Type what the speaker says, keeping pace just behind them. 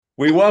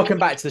We welcome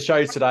back to the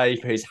show today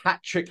for his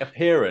hat-trick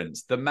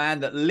appearance, the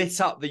man that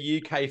lit up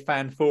the UK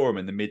fan forum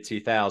in the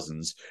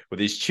mid-2000s with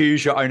his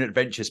Choose Your Own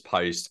Adventures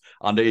post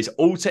under his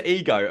alter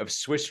ego of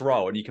Swiss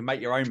Roll, and you can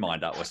make your own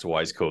mind up as to why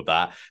he's called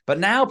that, but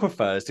now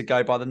prefers to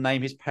go by the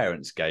name his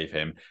parents gave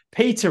him.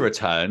 Peter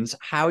returns.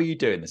 How are you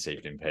doing this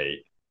evening,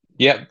 Pete?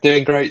 Yep,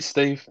 doing great,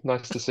 Steve.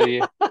 Nice to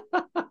see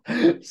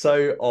you.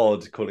 So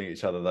odd calling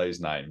each other those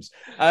names.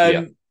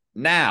 Yeah.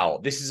 Now,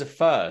 this is a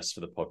first for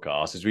the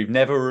podcast, as we've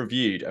never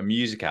reviewed a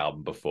music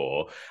album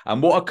before.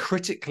 And what a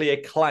critically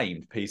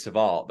acclaimed piece of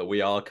art that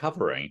we are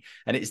covering.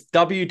 And it's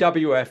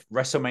WWF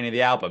WrestleMania,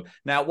 the album.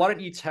 Now, why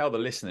don't you tell the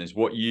listeners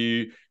what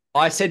you...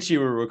 I said to you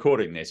we were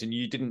recording this and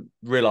you didn't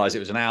realize it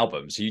was an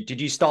album. So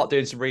did you start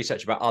doing some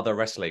research about other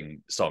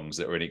wrestling songs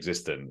that were in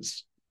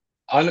existence?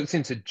 I looked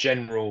into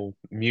general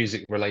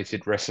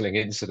music-related wrestling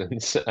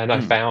incidents and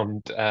I Hmm.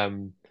 found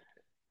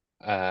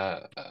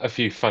a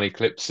few funny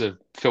clips of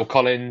Phil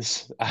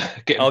Collins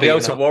getting Oh, the beaten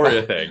Ultimate up.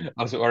 Warrior I thing.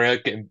 was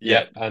worried getting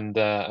Yeah. and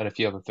a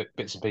few other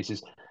bits and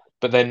pieces.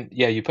 But then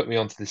yeah, you put me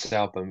onto this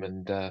album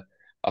and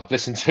I've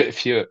listened to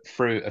it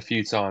through a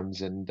few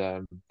times and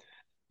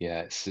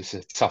yeah, it's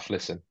a tough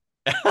listen.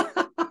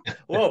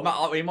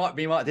 Well, we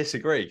might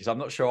disagree because I'm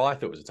not sure I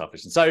thought it was a tough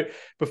listen. So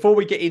before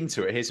we get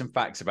into it, here's some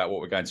facts about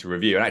what we're going to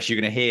review. And actually,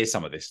 you're going to hear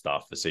some of this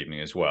stuff this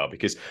evening as well,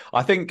 because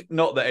I think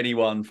not that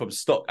anyone from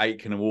Stock,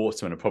 Aitken, and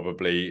Waterman are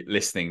probably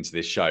listening to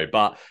this show,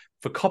 but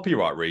for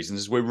copyright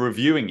reasons, as we're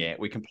reviewing it,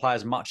 we can play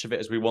as much of it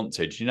as we want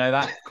to. Do you know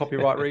that for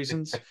copyright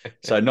reasons?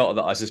 So not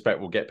that I suspect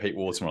we'll get Pete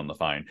Waterman on the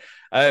phone.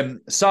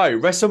 So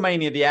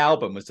WrestleMania, the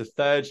album, was the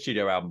third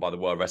studio album by the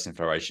World Wrestling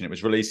Federation. It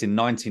was released in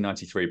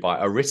 1993 by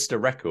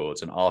Arista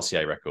Records and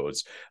RCA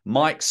Records.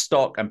 Mike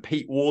Stock and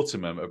Pete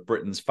Waterman of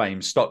Britain's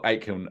famed Stock,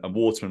 Aitken and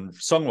Waterman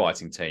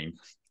songwriting team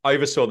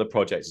oversaw the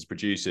project as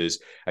producers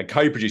and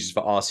co-producers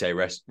for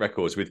RCA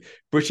Records, with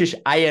British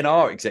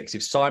A&R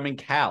executive Simon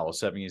Cowell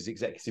serving as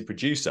executive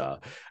producer.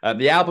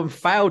 The album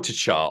failed to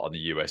chart on the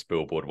US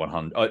Billboard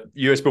 100,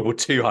 US Billboard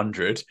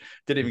 200,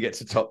 didn't even get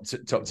to top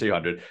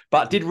 200,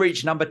 but did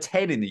reach number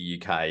 10 in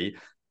the UK.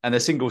 And the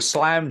single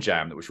Slam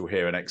Jam, which we'll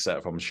hear an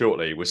excerpt from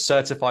shortly, was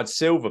certified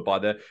silver by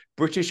the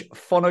British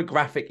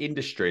phonographic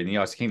industry in the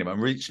United Kingdom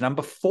and reached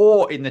number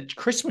 4 in the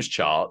Christmas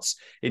charts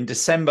in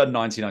December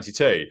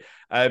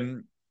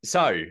 1992.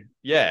 So,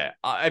 yeah,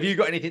 have you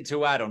got anything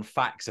to add on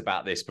facts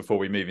about this before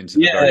we move into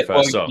the very Yeah, well,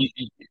 first song?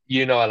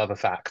 you know I love a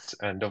fact,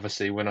 and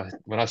obviously when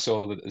I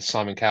saw that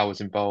Simon Cowell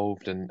was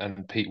involved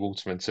and Pete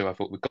Waterman too, I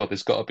thought, well, God,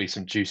 there's got to be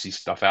some juicy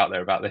stuff out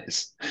there about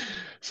this.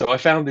 So I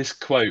found this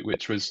quote,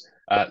 which was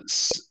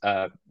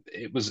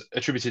it was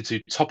attributed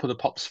to Top of the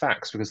Pops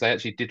facts because they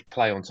actually did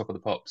play on Top of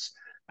the Pops,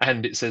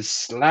 and it says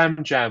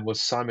Slam Jam was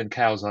Simon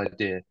Cowell's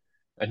idea,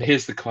 and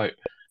here's the quote.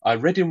 I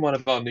read in one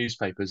of our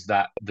newspapers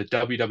that the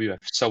WWF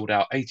sold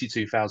out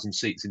 82,000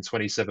 seats in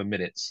 27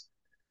 minutes.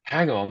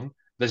 Hang on,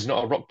 there's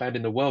not a rock band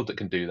in the world that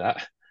can do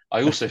that.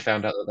 I also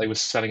found out that they were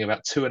selling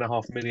about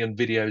 2.5 million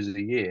videos a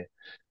year.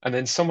 And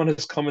then someone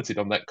has commented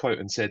on that quote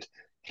and said,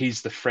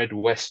 he's the Fred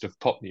West of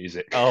pop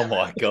music. Oh,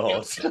 my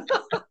God.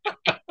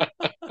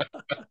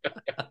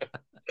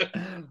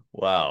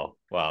 Wow.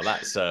 Wow,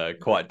 that's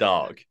quite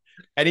dark.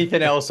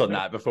 Anything else on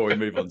that before we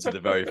move on to the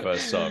very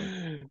first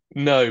song?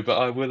 No, but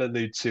I will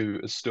allude to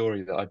a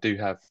story that I do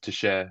have to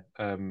share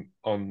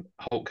on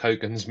Hulk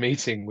Hogan's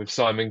meeting with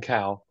Simon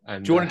Cowell Do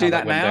and you want to how do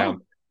that that went now?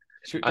 down.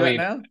 Should we I do that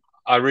mean, now?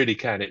 I really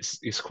can.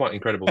 It's quite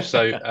incredible.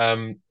 So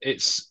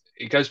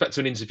it goes back to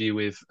an interview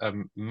with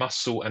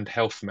Muscle and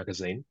Health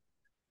magazine,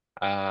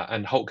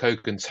 and Hulk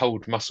Hogan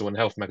told Muscle and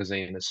Health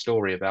magazine a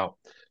story about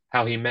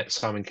how he met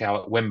Simon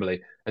Cowell at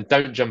Wembley. And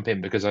don't jump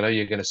in because I know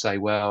you're going to say,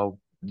 well,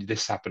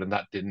 this happened and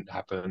that didn't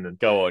happen, and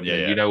Go on. you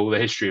Yeah, know yeah. all the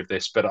history of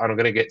this. But I'm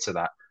going to get to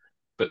that.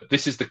 But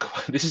this is the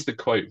this is the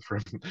quote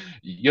from.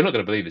 You're not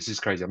going to believe this. This is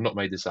crazy. I've not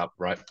made this up,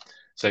 right?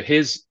 So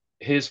here's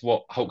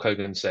what Hulk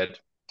Hogan said.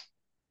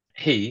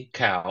 He,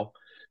 Cal,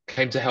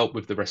 came to help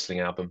with the wrestling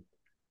album.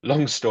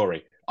 Long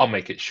story. I'll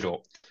make it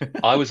short.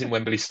 I was in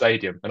Wembley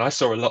Stadium and I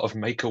saw a lot of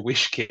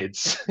Make-A-Wish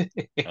kids.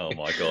 Oh,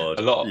 my God.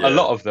 A Yeah.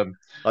 lot of them.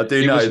 I do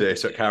It know was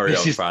this, but carry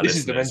on for our this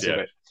is the listeners. mental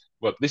Yeah. bit.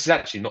 Well, this is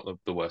actually not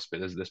the worst bit.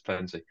 There's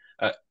plenty.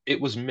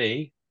 It was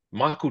me,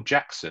 Michael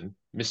Jackson,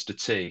 Mr.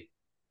 T.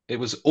 It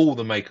was all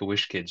the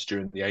Make-A-Wish kids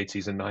during the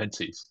 80s and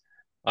 90s.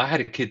 I had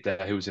a kid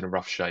there who was in a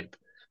rough shape.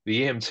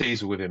 The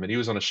EMTs were with him and he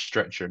was on a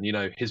stretcher,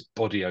 and his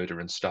body odor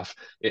and stuff,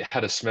 it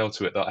had a smell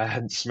to it that I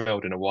hadn't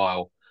smelled in a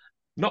while.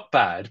 Not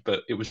bad,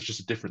 but it was just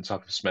a different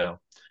type of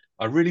smell.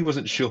 I really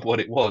wasn't sure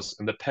what it was,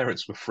 and the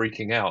parents were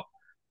freaking out.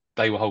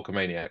 They were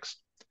Hulkamaniacs.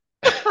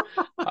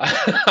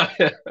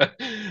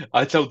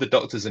 I told the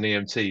doctors and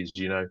EMTs,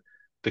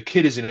 the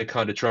kid is in a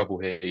kind of trouble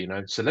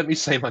here, so let me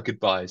say my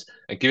goodbyes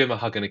and give him a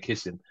hug and a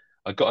kiss him.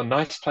 I got a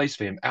nice place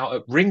for him out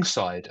at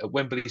ringside at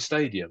Wembley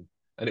Stadium,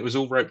 and it was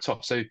all roped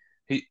off. So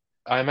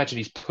I imagine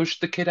he's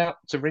pushed the kid out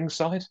to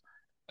ringside.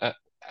 Uh,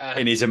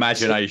 In his so,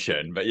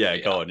 imagination. But yeah,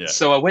 yeah, go on. Yeah.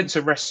 so I went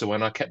to wrestle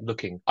and I kept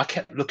looking.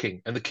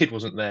 And the kid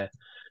wasn't there.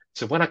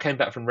 So when I came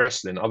back from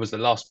wrestling, I was the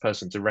last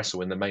person to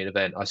wrestle in the main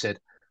event. I said,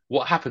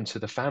 what happened to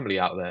the family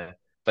out there?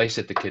 They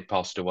said the kid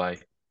passed away.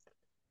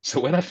 So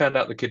when I found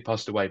out the kid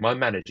passed away, my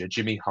manager,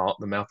 Jimmy Hart,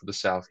 the Mouth of the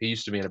South, he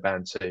used to be in a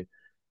band too.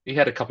 He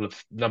had a couple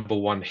of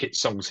 #1 hit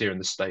songs here in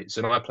the States,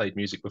 and I played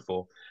music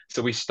before.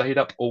 So we stayed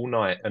up all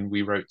night and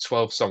we wrote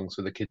 12 songs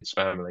for the kid's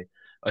family.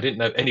 I didn't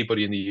know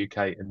anybody in the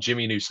UK, and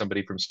Jimmy knew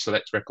somebody from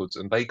Select Records,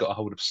 and they got a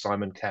hold of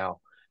Simon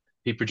Cowell.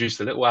 He produced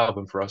a little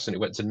album for us, and it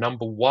went to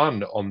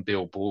 #1 on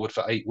Billboard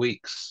for 8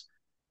 weeks.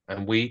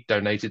 And we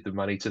donated the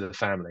money to the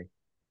family.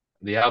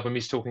 The album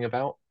he's talking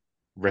about,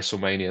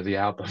 WrestleMania, the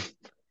album.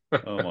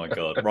 Oh my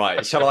God!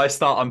 Right, shall I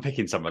start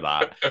unpicking some of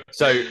that?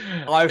 So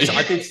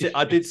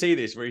I did see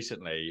this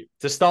recently.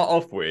 To start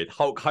off with,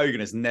 Hulk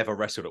Hogan has never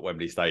wrestled at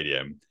Wembley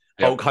Stadium.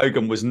 Yep. Hulk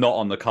Hogan was not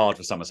on the card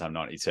for SummerSlam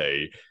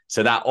 '92,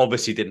 so that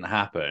obviously didn't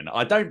happen.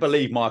 I don't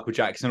believe Michael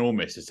Jackson or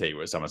Mr. T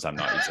were at SummerSlam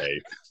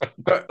 '92.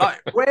 But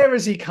like, where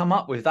has he come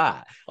up with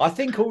that? I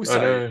think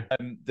also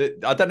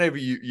I don't know if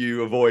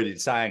you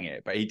avoided saying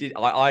it, but he did.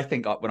 I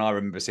think when I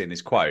remember seeing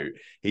this quote,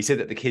 he said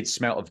that the kids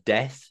smelt of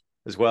death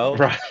as well,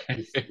 right?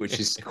 Which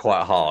is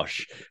quite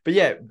harsh. But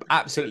yeah,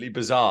 absolutely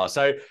bizarre.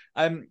 So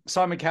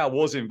Simon Cowell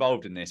was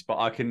involved in this, but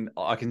I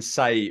can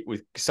say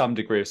with some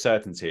degree of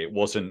certainty it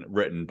wasn't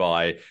written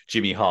by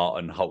Jimmy Hart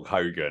and Hulk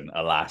Hogan,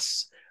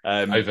 alas.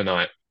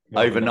 Overnight.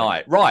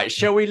 Right.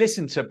 Shall we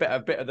listen to a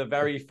bit of the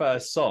very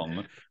first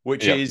song,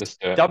 which is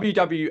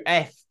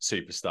WWF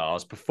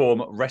Superstars perform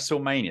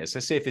WrestleMania? So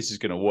let's see if this is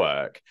going to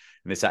work.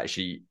 And this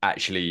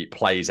actually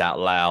plays out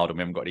loud, and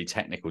we haven't got any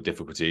technical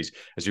difficulties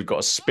as we've got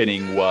a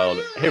spinning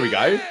world. Here we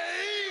go.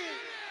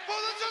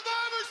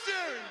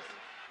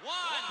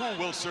 Who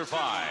will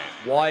survive?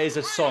 Why is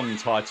a song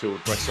titled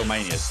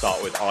WrestleMania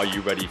start with "Are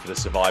you ready for the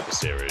Survivor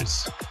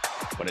Series"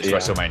 when it's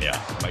WrestleMania?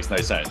 It makes no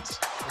sense.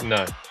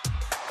 No.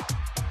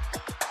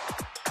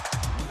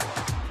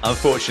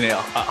 Unfortunately,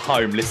 at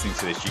home listening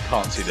to this, you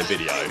can't see the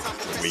video,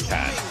 but we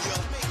can.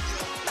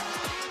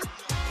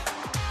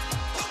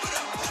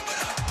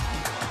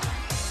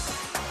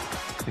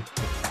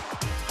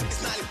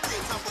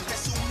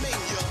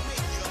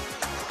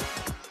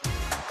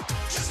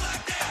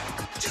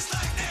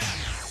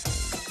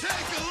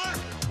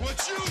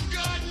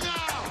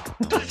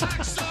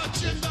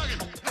 Hacksaw Jim Duggan.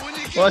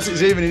 Why is it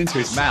zooming into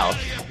his mouth?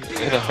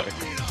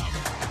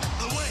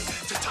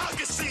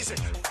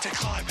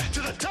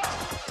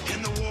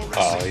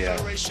 Oh yeah.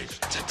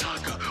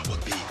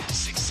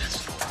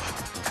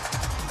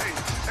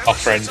 Our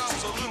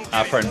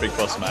friend Big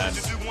Boss Man.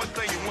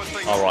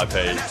 R.I.P.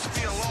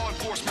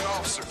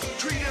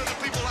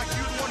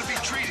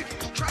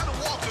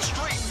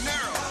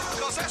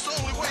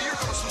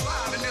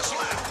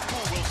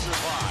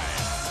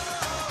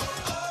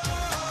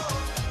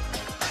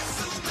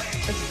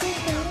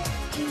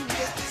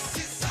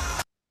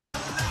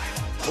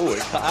 Oh, it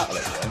cut out a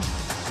little bit.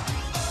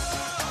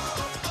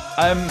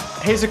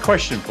 Here's a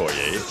question for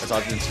you, as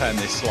I can turn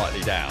this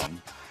slightly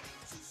down.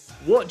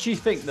 What do you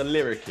think the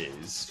lyric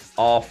is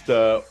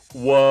after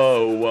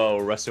Whoa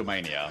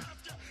WrestleMania?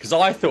 Because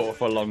I thought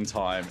for a long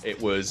time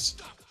it was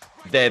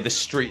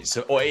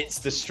it's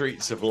the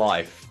streets of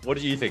life. What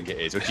do you think it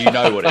is, or do you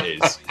know what it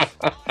is?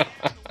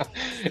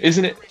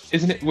 Isn't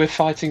it we're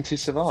fighting to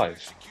survive?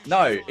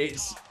 No,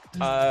 it's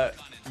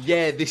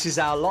this is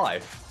our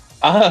life.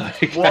 Oh,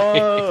 okay.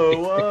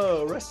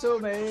 Whoa,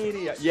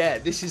 WrestleMania. Yeah,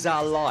 this is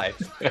our life.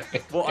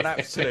 What an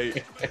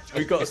absolute...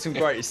 We've got some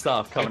great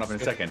stuff coming up in a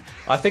second.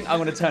 I think I'm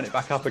going to turn it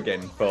back up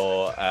again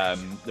for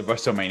the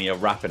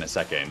WrestleMania rap in a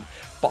second.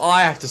 But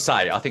I have to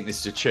say, I think this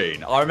is a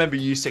tune. I remember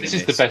you singing this.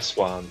 This is the best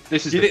one. Do you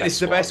think this is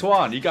the best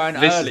one? You're going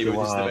early with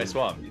this is the best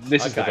one?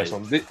 This is the best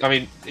one. I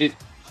mean,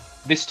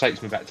 this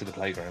takes me back to the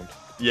playground.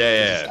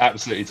 Yeah. This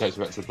absolutely takes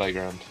me back to the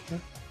playground.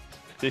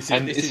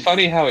 It's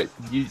funny how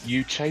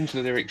you change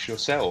the lyrics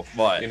yourself.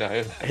 Right. You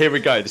know. Here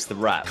we go. This is the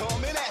rap.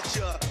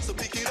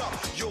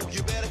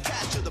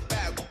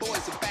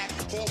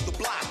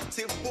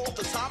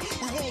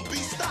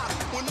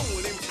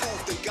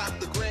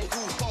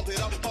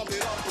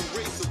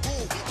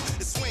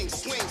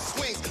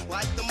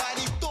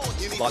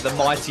 Like the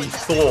mighty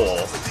Thor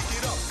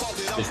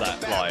is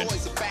that line.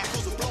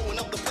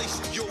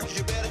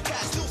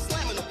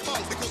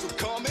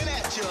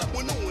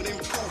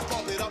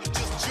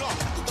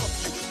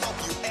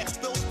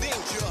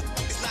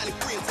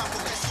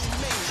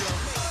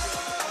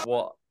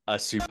 What a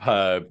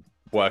superb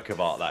work of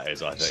art that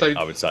is, I think.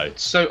 I would say.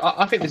 So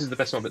I think this is the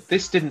best one, but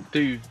this didn't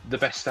do the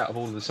best out of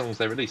all of the songs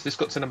they released. This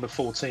got to --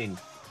 14,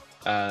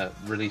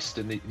 released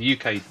in the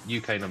UK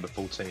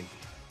 #14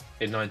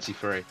 in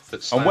 '93.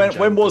 And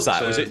when was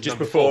that? Was it just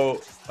before?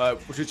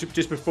 Was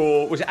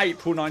it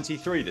April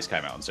 '93? This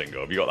came out on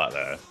single. Have you got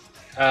that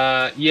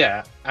there?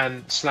 Yeah,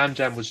 and Slam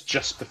Jam was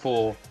just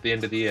before the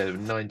end of the year,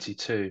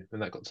 '92,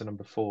 and that got to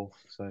 #4.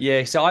 So.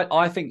 Yeah, so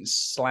I think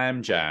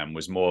Slam Jam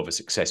was more of a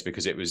success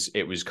because it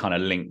was kind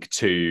of linked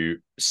to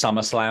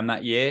SummerSlam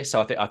that year. So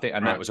I think,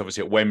 and that was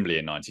obviously at Wembley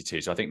in '92.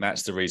 So I think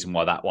that's the reason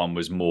why that one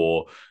was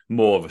more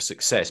of a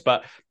success.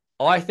 But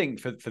I think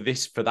for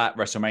that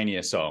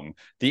WrestleMania song,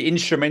 the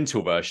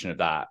instrumental version of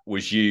that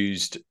was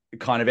used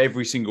kind of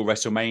every single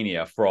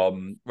WrestleMania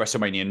from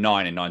WrestleMania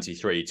 9 in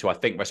 93 to I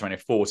think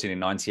WrestleMania 14 in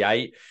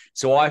 98.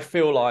 So I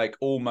feel like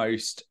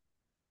almost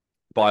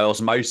by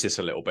osmosis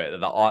a little bit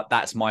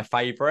that's my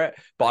favorite.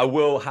 But I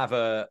will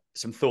have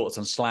some thoughts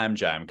on Slam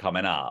Jam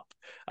coming up.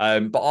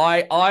 But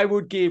I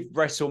would give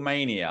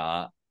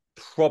WrestleMania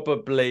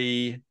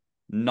probably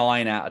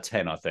 9 out of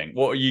 10. I think.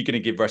 What are you going to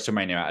give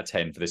WrestleMania out of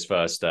 10 for this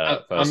first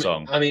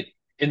song? I mean,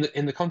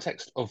 in the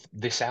context of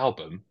this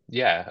album,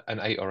 yeah, an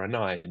 8 or a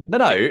 9. No,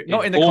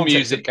 not in the all context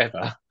music of,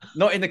 ever.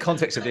 Not in the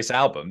context of this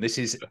album. This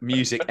is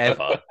music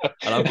ever,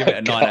 and I'm giving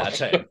it a 9 out of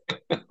 10.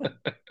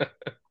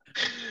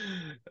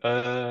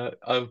 I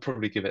would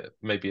probably give it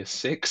maybe a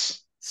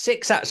 6. So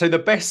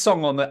the best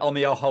song on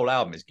the whole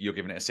album is you're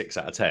giving it a 6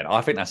 out of 10.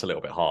 I think that's a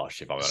little bit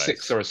harsh, if I'm honest.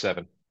 6 or a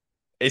 7.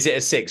 Is it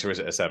a 6 or is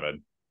it a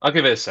 7? I'll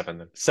give it a 7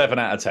 then. 7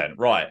 out of 10.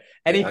 Right.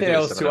 Anything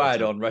else to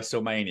add on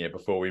WrestleMania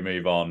before we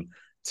move on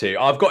to?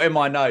 I've got in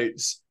my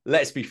notes.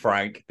 Let's be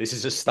frank. This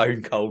is a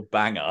stone cold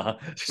banger.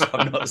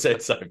 I've not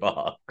said so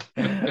far.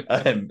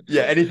 Yeah.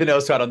 Anything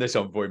else to add on this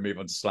one before we move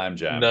on to Slam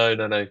Jam? No.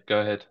 Go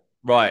ahead.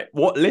 Right.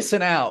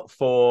 Listen out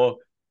for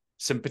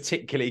some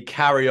particularly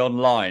carry-on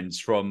lines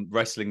from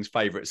wrestling's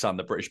favourite son,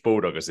 the British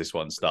Bulldog, as this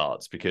one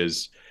starts,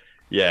 because,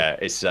 yeah,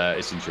 it's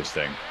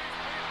interesting.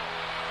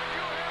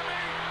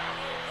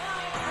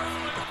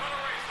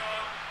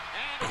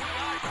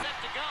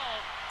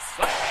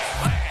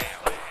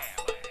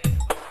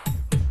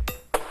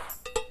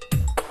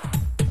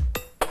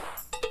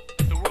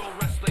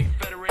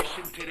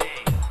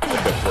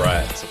 Look at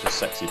Bret, such a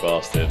sexy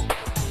bastard.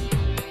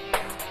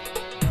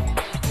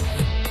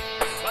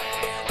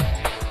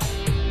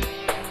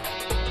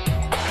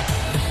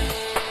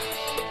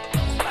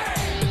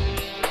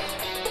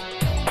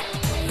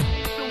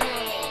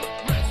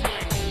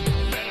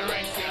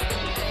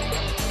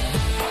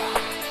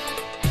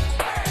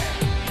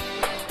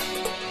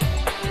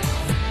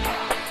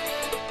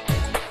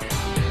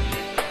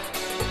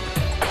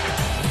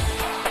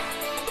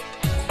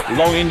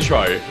 Long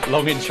intro.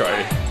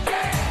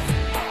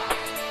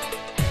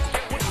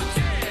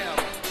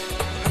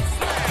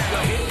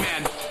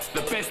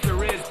 The best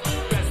there is,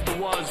 best there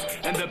was,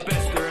 and the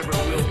best there ever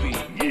will be.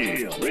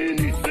 Yeah,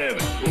 Randy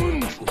Savage.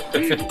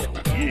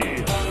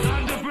 Yeah.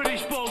 I'm the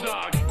British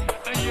Bulldog,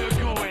 and you're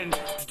going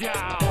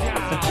down.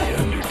 The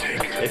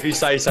Undertaker. If you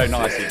say so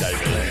nicely,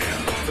 David.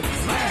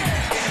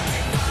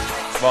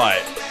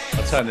 Right,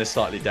 I'll turn this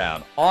slightly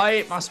down.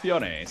 I must be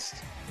honest.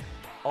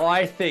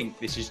 I think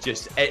this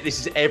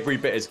is every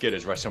bit as good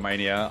as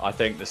WrestleMania. I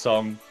think the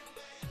song.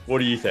 What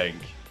do you think?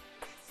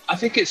 I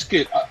think it's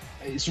good.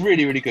 It's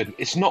really, really good.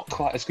 It's not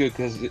quite as good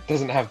because it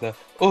doesn't have the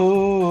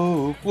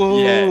whoa.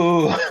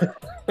 Yeah,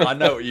 I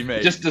know what you mean.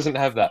 It just doesn't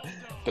have that.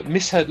 But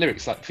misheard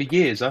lyrics. Like for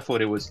years, I thought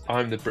it was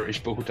 "I'm the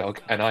British Bulldog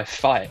and I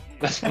fight."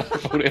 That's what I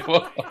thought it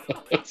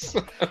was.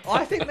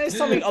 I think there's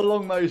something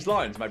along those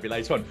lines maybe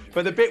later on.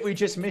 But the bit we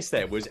just missed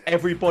there was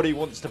everybody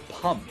wants to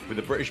pump with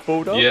the British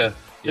Bulldog.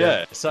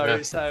 Yeah. So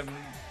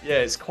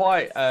it's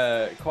quite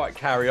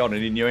carry on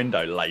and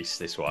innuendo lace.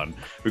 This one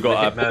we've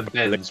got the Hitman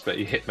bends, but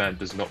your Hitman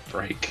does not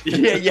break.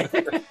 Yeah.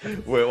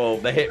 Well,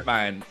 the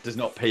Hitman does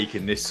not peak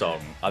in this song.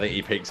 I think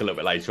he peaks a little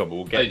bit later on, but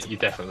we'll get. You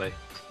definitely.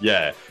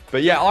 Yeah,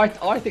 but yeah,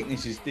 I think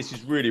this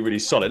is really, really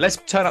solid. Let's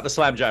turn up the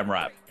Slam Jam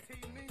rap.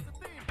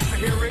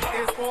 Here it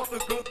is for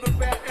the good, the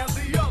bad, and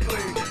the ugly.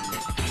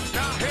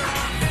 Now here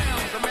I am,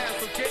 the man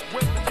who get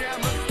with the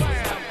jam and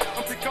slam.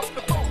 I'll pick up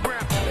the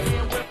program,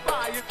 and with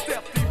fire,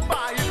 step, deep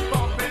fire,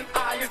 bumping,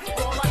 I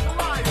roll like a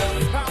lion.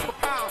 Pound for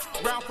pound,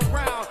 round for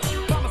round,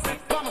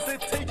 promise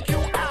it, take you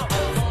out.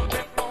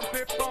 Bump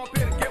it,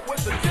 and get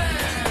with the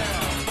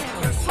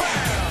jam and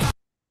slam.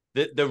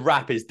 The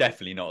rap is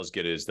definitely not as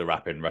good as the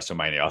rap in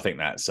WrestleMania. I think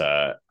that's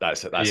a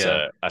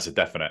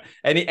definite.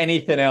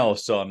 Anything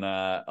else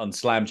on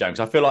Slam Jam?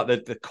 Because I feel like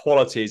the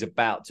quality is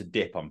about to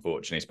dip.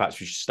 Unfortunately, perhaps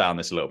we should stay on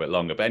this a little bit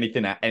longer. But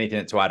anything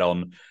to add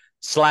on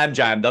Slam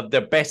Jam?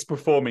 The best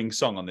performing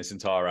song on this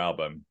entire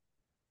album.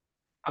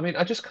 I mean,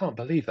 I just can't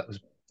believe that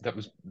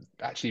was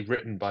actually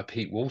written by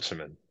Pete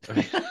Waterman. I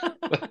mean...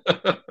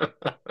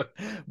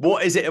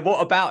 What is it?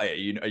 What about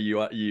it? Are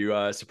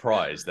you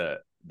surprised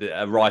that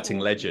a writing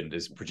legend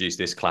has produced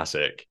this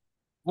classic?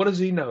 What does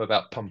he know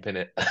about pumping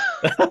it?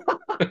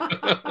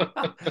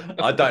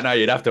 I don't know.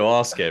 You'd have to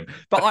ask him.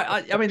 But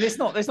I mean, there's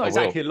not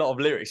exactly a lot of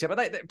lyrics here.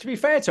 But to be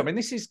fair to him,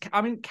 this is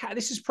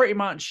pretty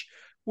much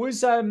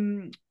was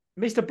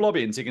Mr.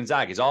 Blobby and Zig and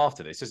Zag is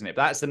after this, isn't it?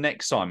 But that's the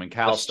next Simon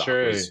Cowell stuff.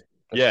 True.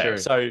 True.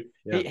 So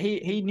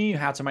he knew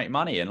how to make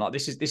money, and like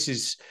this is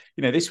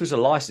this was a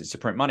license to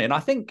print money, and I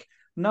think.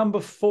 Number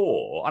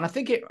 4, and I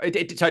think it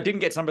didn't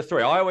get to number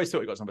 3. I always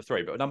thought it got to number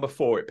 3, but number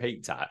 4 it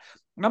peaked at.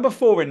 Number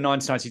 4 in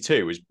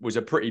 1992 was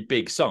a pretty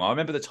big song. I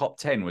remember the top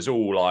 10 was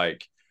all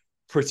like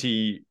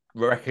pretty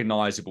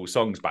recognizable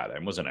songs back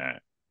then, wasn't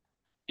it?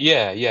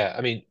 Yeah. I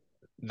mean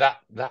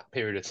that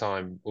period of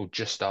time, or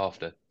just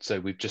after. So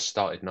we've just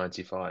started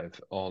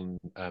 95 on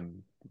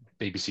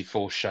BBC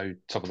Four show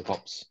Top of the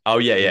Pops. Oh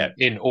yeah.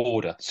 In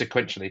order,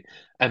 sequentially,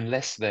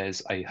 unless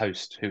there's a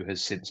host who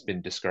has since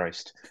been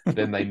disgraced,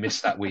 then they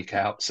miss that week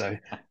out. So,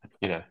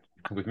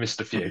 we've missed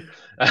a few.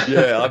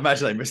 Yeah, I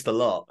imagine they missed a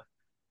lot.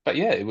 But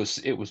yeah, it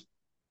was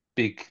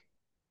big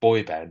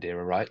boy band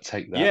era, right?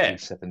 Take that, Yeah.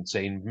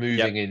 E17,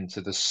 moving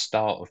into the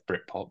start of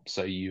Britpop.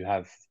 So you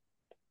have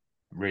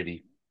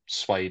really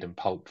Suede and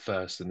Pulp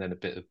first, and then a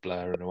bit of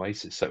Blur and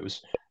Oasis. So it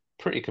was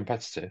pretty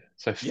competitive.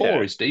 So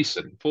 4 is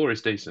decent. 4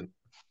 is decent.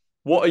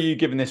 What are you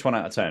giving this one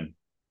out of 10?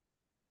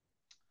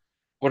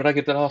 What did I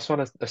give the last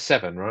one? A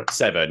 7, right?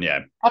 7,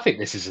 yeah. I think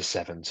this is a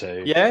 7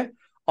 too. Yeah?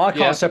 I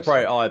can't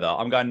separate so. either.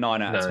 I'm going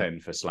 9 out of 10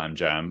 for Slam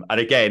Jam. And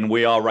again,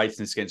 we are rating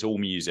this against all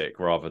music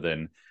rather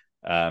than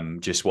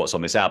just what's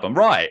on this album.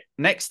 Right,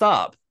 next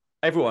up,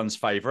 everyone's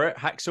favourite,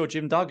 Hacksaw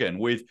Jim Duggan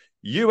with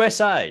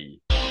USA.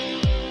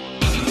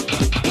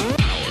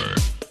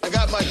 I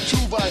got my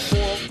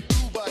 2x4.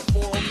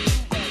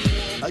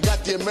 I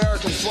got the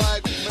American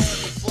flag.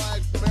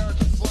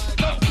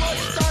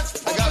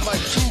 I got my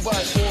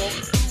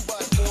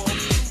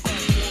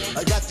 2x4.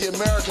 I got the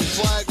American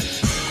flag.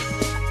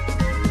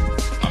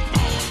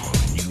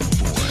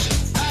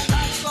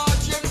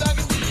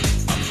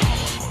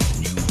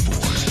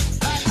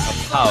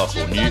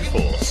 Powerful new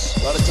force.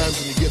 A lot of times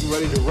when you're getting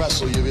ready to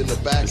wrestle, you're in the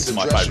back of the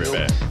dressing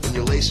room and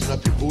you're lacing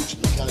up your boots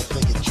and you're kind of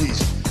thinking, geez,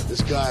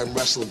 this guy I'm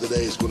wrestling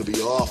today is going to be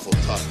awful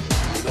tough.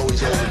 You know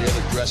he's over in the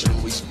other dressing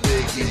room, he's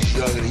big, he's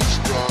young, and he's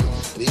strong,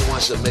 and he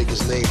wants to make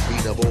his name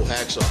beating up old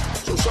Hacksaw.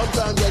 So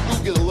sometimes I do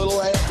get a little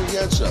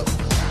apprehensive.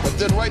 But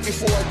then right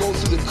before I go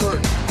through the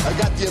curtain, I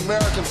got the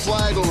American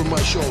flag over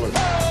my shoulder.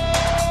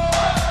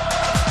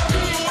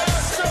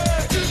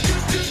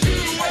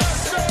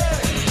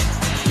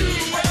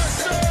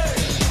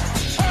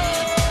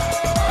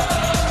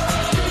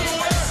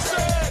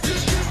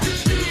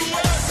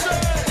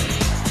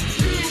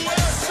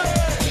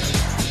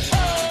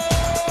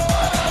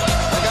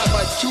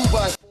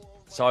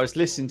 So I was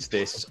listening to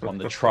this on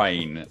the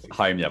train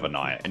home the other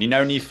night, and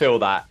when you feel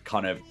that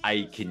kind of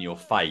ache in your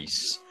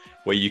face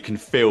where you can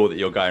feel that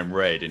you're going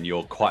red and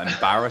you're quite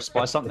embarrassed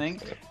by something,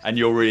 and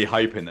you're really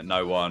hoping that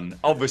no one,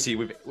 obviously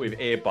with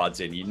earbuds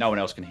in, no one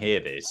else can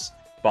hear this,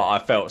 but I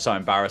felt so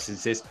embarrassed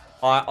into this.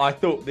 I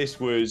thought this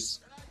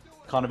was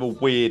kind of a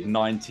weird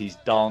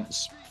 90s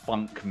dance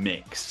funk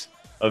mix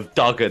of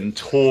Duggan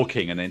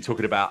talking and then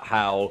talking about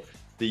how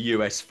the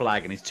US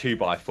flag and his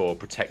 2x4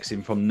 protects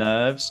him from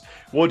nerves.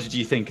 What did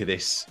you think of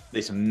this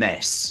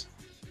mess?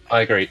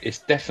 I agree. It's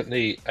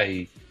definitely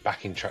a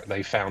backing track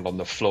they found on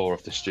the floor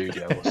of the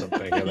studio or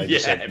something. And they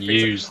just said,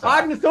 use that.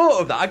 I hadn't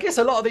thought of that. I guess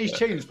a lot of these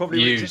tunes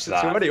probably used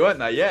that already, weren't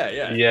they?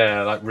 Yeah.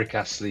 Yeah, like Rick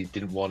Astley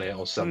didn't want it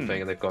or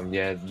something, and they've gone,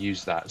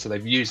 use that. So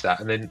they've used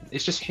that, and then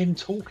it's just him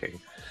talking.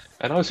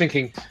 And I was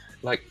thinking,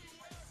 like,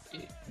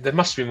 there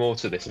must be more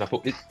to this. And I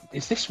thought,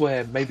 is this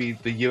where maybe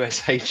the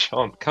USA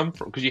chant come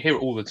from? Because you hear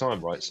it all the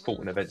time, right?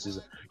 Sporting events is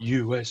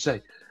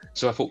USA.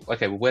 So I thought,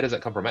 okay, well, where does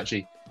that come from?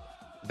 Actually,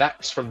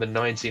 that's from the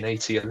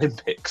 1980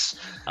 Olympics.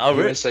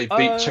 USA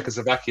beat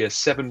Czechoslovakia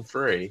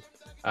 7-3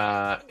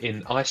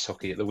 in ice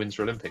hockey at the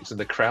Winter Olympics, and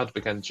the crowd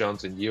began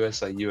chanting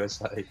USA,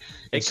 USA.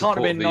 It can't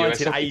have been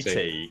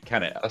 1980,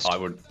 can it?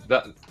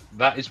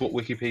 That is what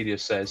Wikipedia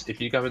says.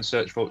 If you go and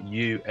search for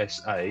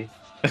USA,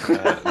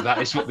 that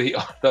is what the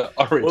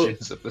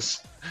origins of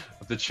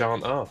the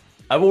chant are.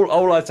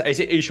 All I'd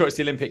say, are you sure it's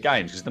the Olympic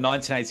Games? Because the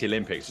 1980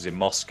 Olympics was in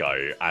Moscow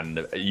and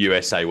the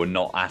USA were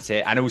not at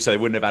it. And also, they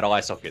wouldn't have had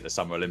ice hockey at the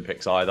Summer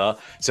Olympics either.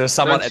 So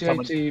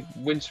 1980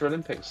 Winter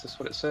Olympics, that's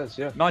what it says,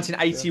 yeah.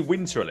 1980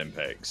 Winter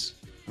Olympics.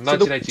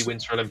 1980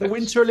 Winter Olympics. The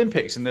Winter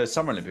Olympics and the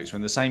Summer Olympics were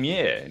in the same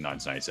year in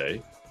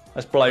 1980.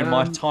 That's blown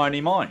my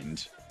tiny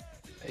mind.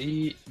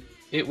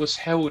 It was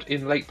held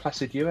in Lake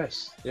Placid,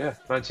 US. Yeah,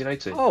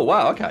 1980. Oh,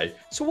 wow, okay.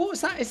 So what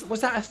was that? Was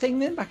that a thing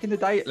then back in the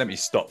day? Let me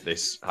stop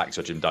this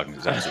Hacksaw Jim Duggan.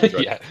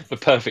 Yeah, the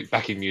perfect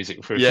backing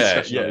music for a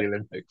discussion of the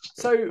Olympics.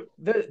 So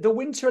the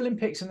Winter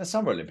Olympics and the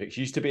Summer Olympics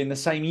used to be in the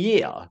same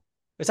year.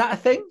 Is that a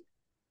thing?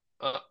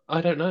 I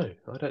don't know.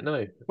 Well,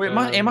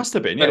 it must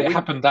have been. Yeah, it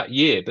happened that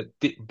year,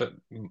 but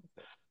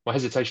my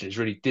hesitation is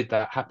really, did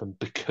that happen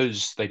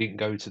because they didn't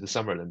go to the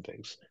Summer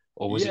Olympics?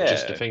 Or was it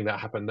just a thing that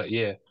happened that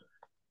year?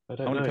 I'm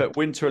going to put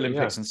Winter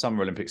Olympics and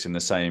Summer Olympics in the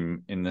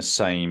same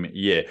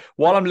year.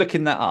 While I'm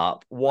looking that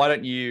up, why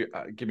don't you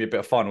give me a bit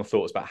of final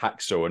thoughts about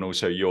Hacksaw and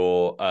also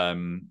your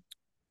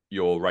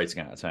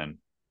rating out of 10?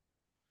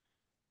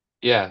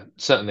 Yeah,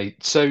 certainly.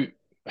 So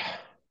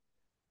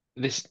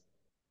it's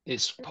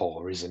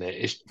poor, isn't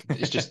it?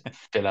 It's just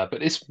filler,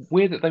 but it's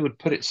weird that they would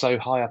put it so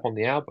high up on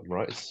the album,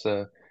 right? It's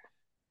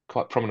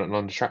quite prominent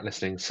on the track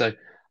listing. So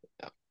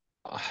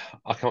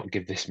I can't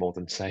give this more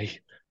than, say,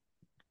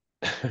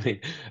 I mean,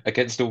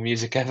 Against All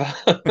Music Ever.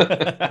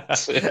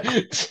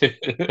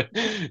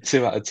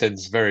 2 out of 10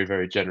 is very,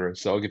 very generous.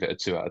 So I'll give it a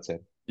 2 out of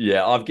 10.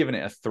 Yeah, I've given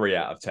it a 3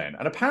 out of 10.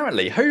 And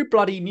apparently, who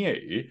bloody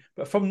knew,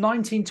 but from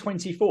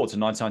 1924 to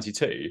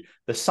 1992,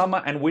 the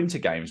Summer and Winter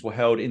Games were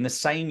held in the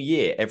same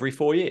year every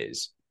 4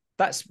 years.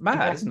 That's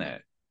mad, isn't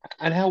it?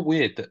 And how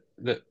weird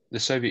that the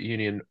Soviet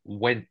Union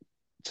went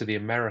to the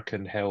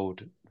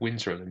American-held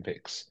Winter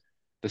Olympics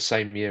the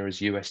same year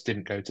as US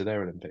didn't go to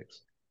their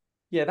Olympics.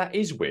 Yeah, that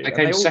is weird. They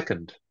came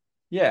second.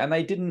 Yeah, and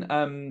they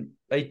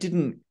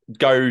didn't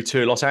go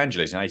to Los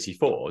Angeles in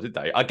 '84, did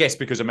they? I guess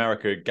because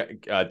America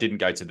didn't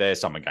go to their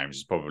summer games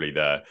is probably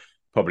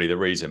the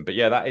reason. But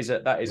yeah, that is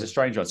a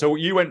strange one. So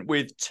you went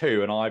with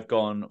 2, and I've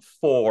gone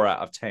 4 out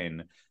of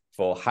 10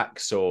 for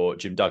Hacksaw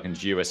Jim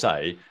Duggan's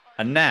USA.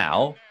 And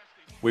now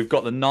we've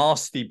got the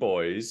Nasty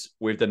Boys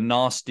with the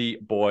Nasty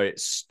Boy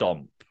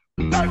Stomp.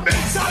 That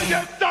means I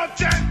get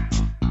something.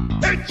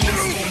 It's you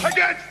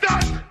against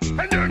us,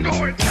 and you're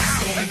going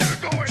down, and you're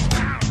going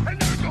down, and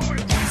you're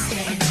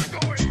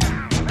going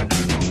down, and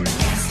you're going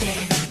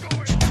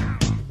down,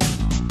 and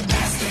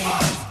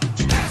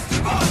you're going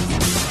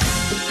down.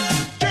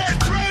 Get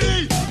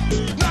ready!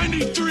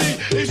 93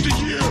 is the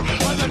year of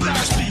the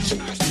Nasties.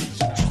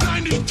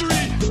 93.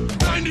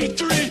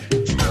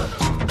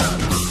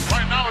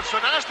 Right now it's the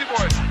Nasty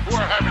Boys who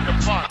are having the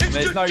fun.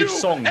 There's no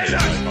song here.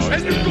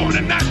 And you're going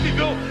to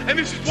Nastyville, and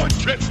this is one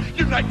trip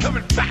you're not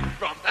coming back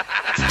from.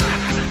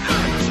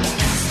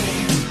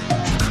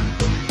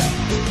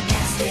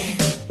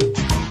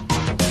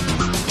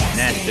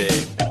 Nasty.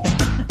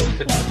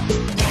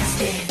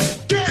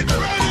 Get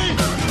ready!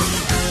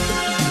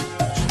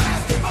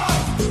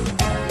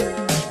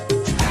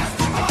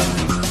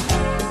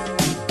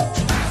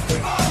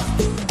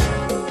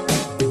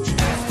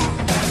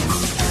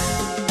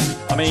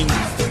 I mean,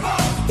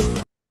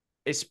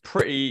 it's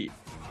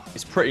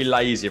pretty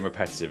lazy and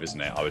repetitive,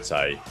 isn't it? I would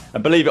say.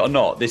 And believe it or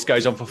not, this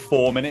goes on for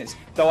 4 minutes.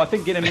 Though I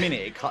think in a minute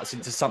it cuts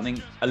into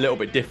something a little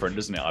bit different,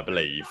 doesn't it? I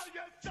believe.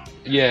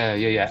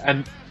 Yeah.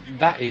 And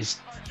that is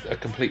a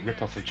complete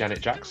rip-off of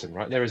Janet Jackson,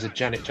 right? There is a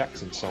Janet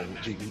Jackson song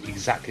which is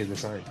exactly the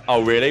same.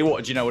 Oh, really?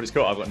 What do you know what it's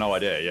called? I've got no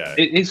idea. Yeah.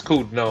 It is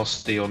called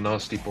Nasty or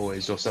Nasty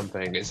Boys or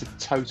something. It's a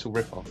total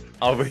rip-off.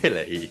 Oh,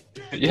 really?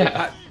 Yeah.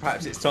 Well,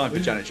 perhaps it's time for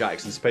Janet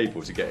Jackson's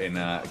people to get in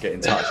touch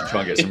and try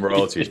and get some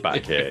royalties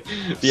back here.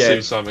 Yeah.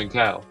 Sue Simon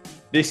Cowell.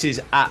 This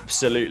is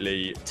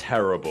absolutely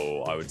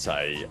terrible, I would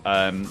say.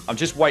 I'm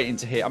just waiting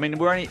to hear. I mean,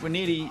 we're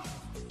nearly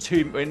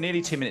 2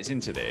 minutes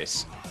into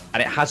this,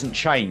 and it hasn't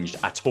changed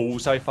at all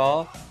so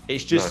far.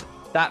 It's just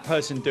that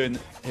person doing.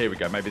 Here we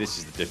go. Maybe this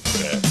is the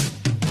different bit.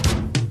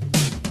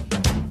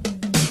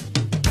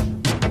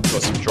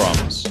 Got some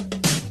drums.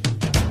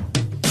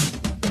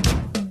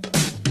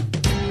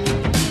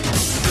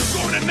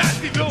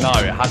 No,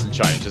 it hasn't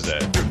changed, has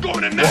it?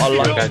 Going to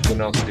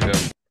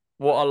Nastyville.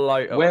 What a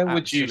load. Where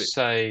would you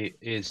say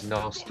is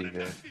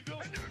Nastyville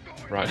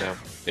right now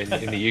in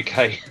the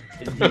UK?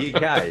 In the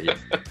UK?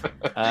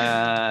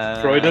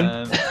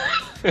 Croydon?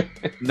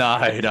 No,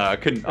 I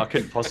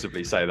couldn't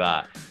possibly say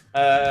that.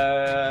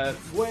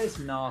 Where's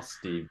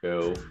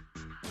Nastyville?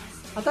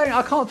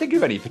 I can't think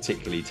of any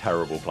particularly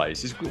terrible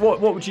places.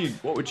 What would you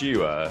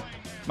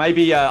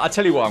maybe I'll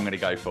tell you what I'm going to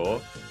go for.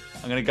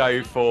 I'm going to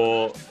go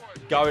for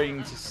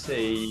going to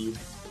see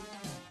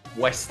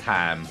West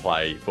Ham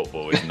play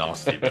football in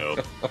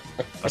Nastyville.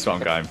 That's what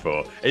I'm going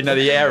for. Even though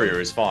the area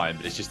is fine,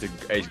 but it's just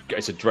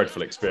it's a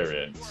dreadful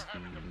experience.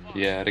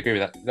 Yeah, I'd agree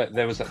with that.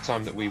 There was that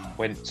time that we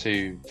went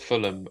to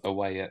Fulham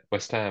away at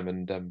West Ham,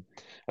 and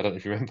I don't know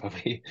if you remember,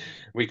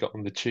 we got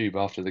on the tube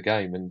after the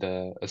game, and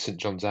a St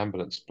John's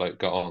ambulance bloke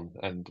got on,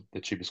 and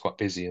the tube was quite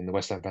busy, and the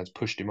West Ham fans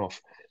pushed him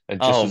off.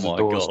 And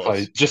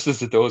just as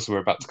the doors were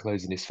about to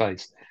close in his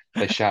face,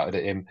 they shouted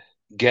at him,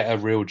 "Get a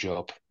real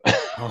job."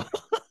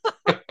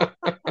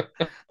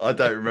 I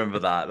don't remember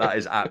that. That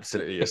is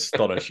absolutely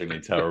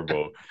astonishingly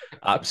terrible.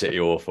 Absolutely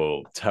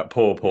awful.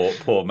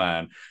 Poor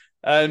man.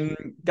 I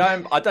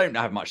don't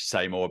have much to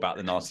say more about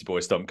the Nasty Boy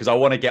Stomp because I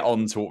want to get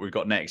on to what we've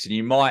got next, and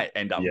you might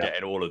end up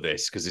getting all of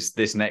this because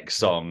this next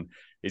song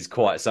is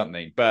quite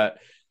something. But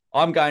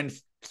I'm going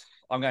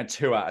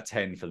 2 out of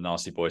 10 for the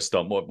Nasty Boy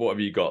Stomp. What have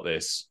you got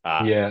this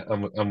at? Yeah,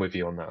 I'm with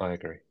you on that. I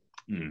agree.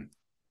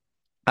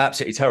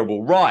 Absolutely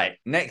terrible. Right,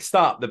 next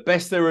up, the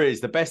best there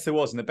is, the best there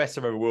was, and the best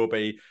there ever will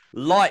be.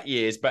 Light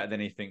years better than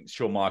anything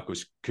Shawn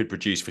Michaels could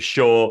produce for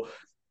sure.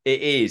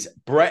 It is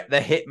Bret the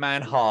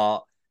Hitman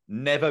Hart.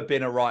 Never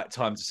been a right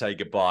time to say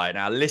goodbye.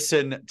 Now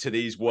listen to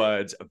these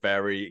words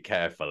very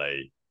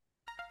carefully.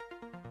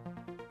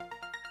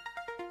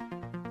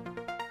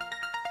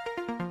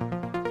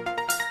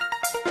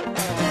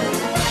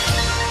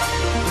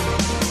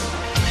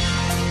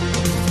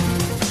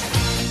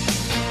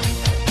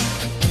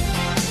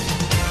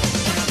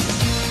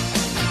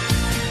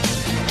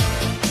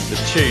 The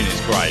tune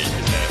is great, isn't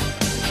it?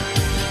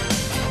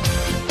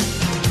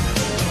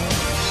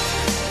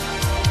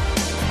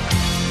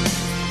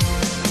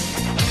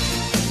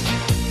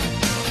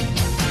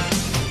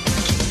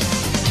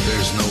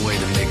 There's no way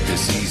to make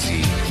this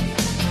easy,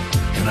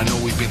 and I know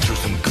we've been through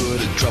some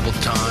good and troubled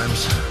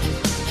times.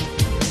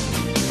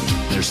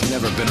 There's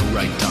never been a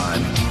right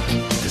time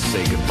to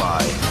say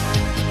goodbye.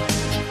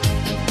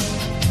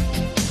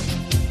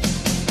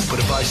 But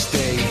if I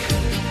stay,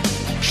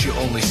 she'll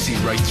only see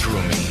right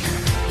through me.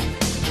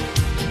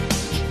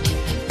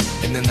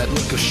 And then that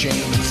look of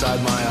shame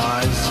inside my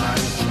eyes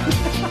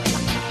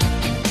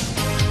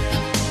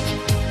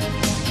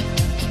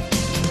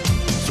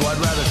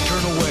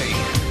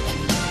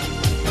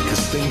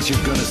things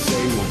you're gonna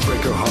say will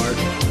break her heart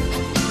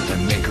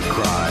and make her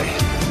cry.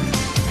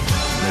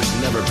 There's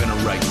never been a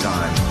right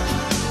time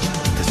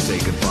to say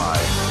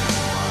goodbye.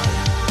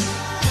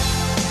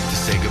 To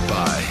say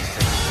goodbye.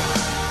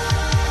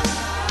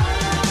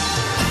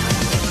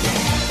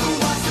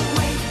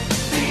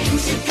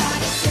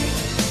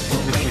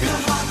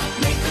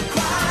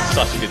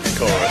 Such a good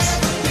chorus.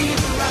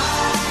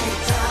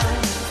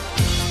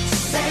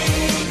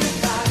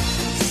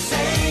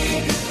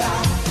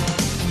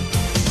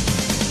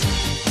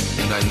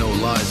 And I know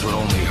lies would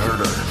only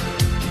hurt her,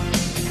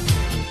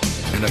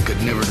 and I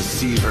could never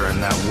deceive her in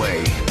that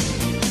way.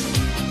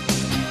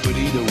 But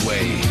either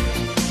way,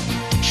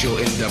 she'll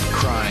end up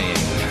crying.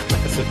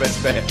 That's the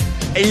best bit.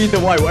 Either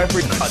way, whatever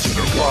it touches,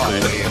 She'll she'll walk cry.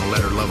 away and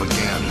let her love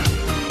again.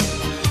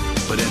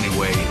 But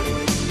anyway,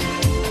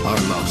 our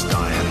love's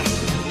dying.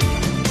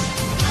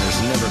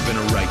 There's never been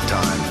a right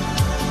time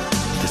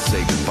to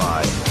say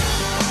goodbye.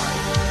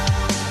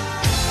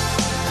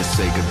 To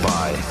say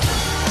goodbye.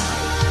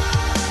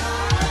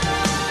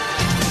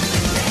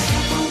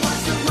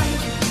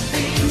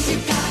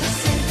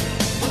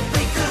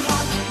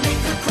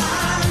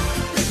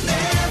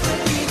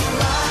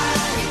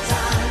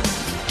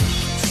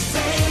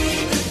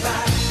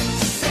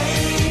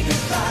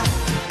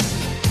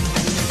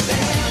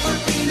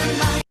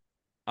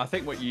 I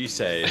think what you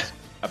said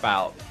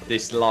about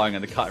this lying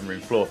on the cutting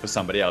room floor for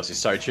somebody else is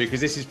so true,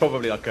 because this is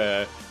probably like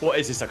a, what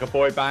is this, like a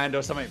boy band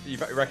or something? You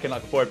reckon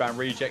like a boy band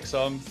reject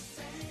song?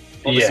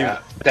 Obviously,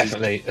 yeah,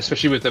 definitely,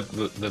 especially with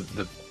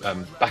the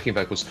backing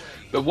vocals.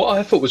 But what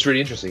I thought was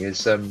really interesting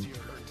is,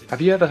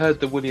 have you ever heard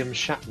the William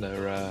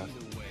Shatner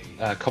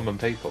Common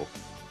People?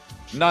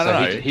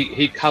 No.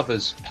 He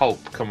covers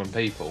Pulp Common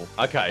People.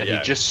 Okay, and yeah.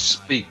 he just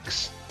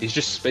speaks. He's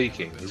just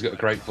speaking. He's got a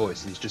great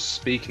voice, and he's just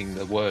speaking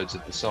the words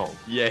of the song.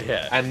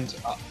 Yeah. And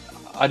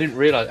I didn't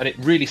realise, and it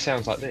really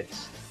sounds like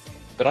this,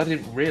 but I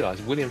didn't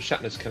realise William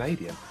Shatner's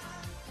Canadian.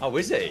 Oh,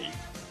 is he?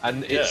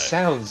 And it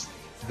sounds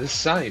the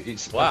same.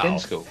 It's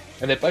identical,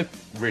 and they're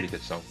both really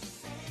good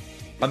songs.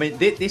 I mean,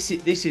 this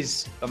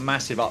is a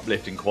massive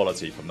uplift in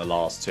quality from the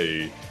last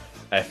two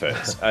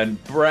efforts.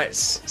 And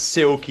Bret's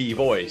silky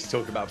voice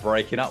talking about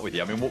breaking up with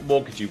you. I mean, what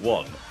more could you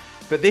want?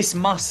 But this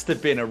must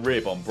have been a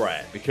rib on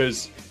Bret,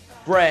 because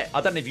Bret, I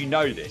don't know if you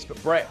know this,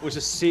 but Bret was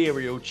a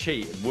serial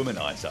cheat and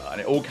womanizer,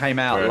 and it all came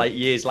out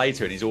years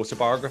later in his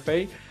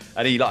autobiography,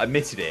 and he like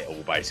admitted it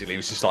all basically. He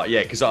was just like,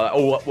 yeah, because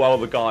while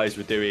the guys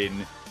were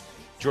doing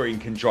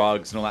drink and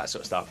drugs and all that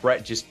sort of stuff,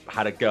 Bret just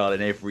had a girl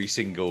in every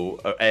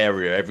single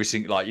area, every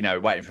single, like, you know,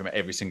 waiting for him at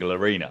every single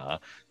arena.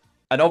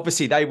 And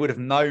obviously they would have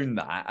known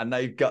that, and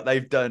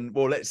they've done,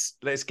 well,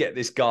 let's get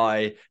this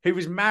guy who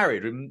was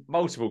married with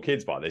multiple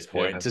kids by this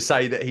point to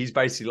say that he's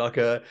basically like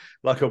a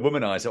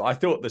womanizer. I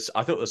thought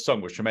the song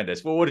was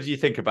tremendous. Well, what did you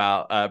think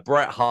about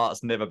Bret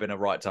Hart's Never Been a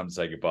Right Time to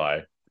Say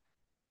Goodbye?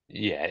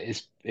 Yeah,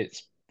 it's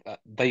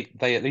they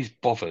at least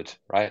bothered,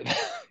 right?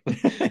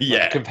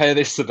 Yeah. Compare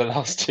this to the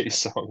last two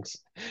songs.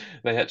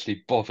 They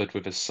actually bothered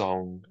with a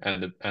song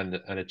and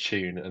a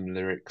tune and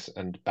lyrics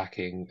and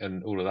backing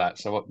and all of that.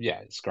 So yeah,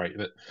 it's great.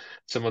 But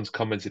someone's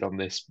commented on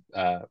this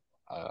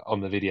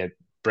on the video.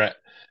 Bret,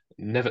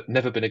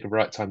 never been a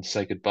right time to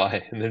say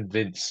goodbye. And then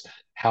Vince,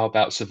 how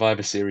about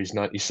Survivor Series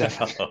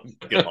 '97? Oh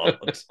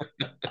God.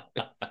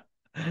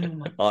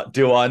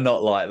 Do I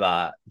not like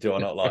that?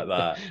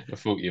 I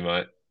thought you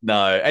might.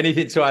 No.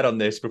 Anything to add on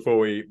this before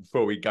we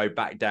go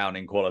back down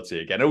in quality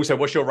again? Also,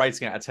 what's your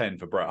rating out of 10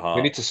 for Bret Hart?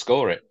 We need to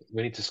score it,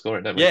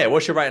 don't we? Yeah,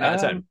 what's your rating out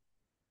of 10?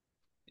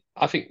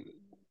 I think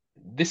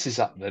this is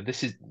up there.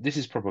 This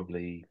is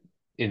probably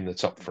in the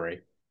top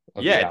three.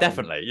 Yeah,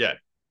 definitely. Yeah.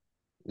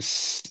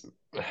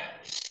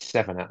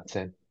 7 out of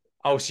 10.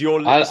 Oh, so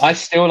you're I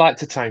still like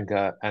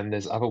Tatanka, and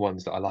there's other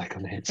ones that I like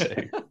on here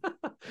too.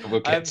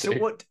 We'll get to.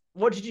 So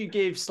what did you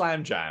give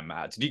Slam Jam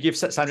at? Did you give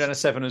Slam Jam a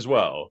 7 as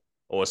well,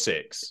 or a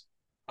 6?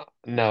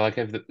 No, I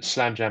gave the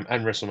Slam Jam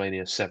and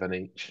WrestleMania 7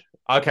 each.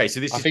 Okay, so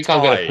this I is think tied.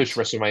 I'm going to push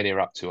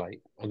WrestleMania up to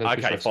 8. I'm going to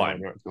push WrestleMania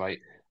fine. up to 8,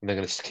 and they're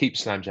going to keep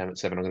Slam Jam at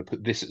 7. I'm going to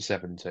put this at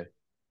 7 too.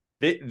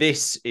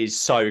 This is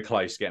so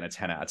close to getting a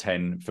 10 out of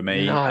 10 for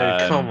me. No,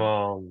 come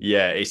on.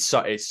 Yeah, it's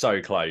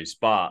so close,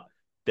 but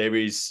there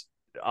is,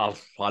 I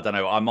don't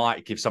know, I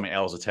might give something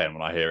else a 10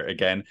 when I hear it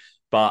again.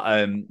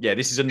 But yeah,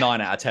 this is a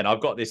 9 out of 10. I've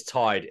got this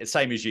tied,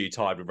 same as you,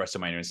 tied with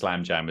WrestleMania and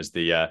Slam Jam as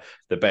the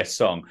best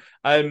song.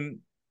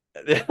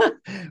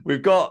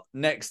 We've got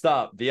next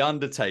up The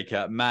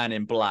Undertaker, Man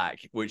in Black,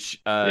 which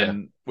has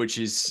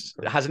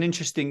an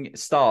interesting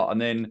start,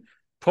 and then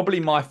probably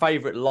my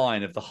favorite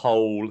line of the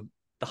whole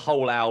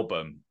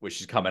album, which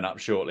is coming up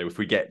shortly if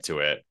we get to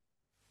it.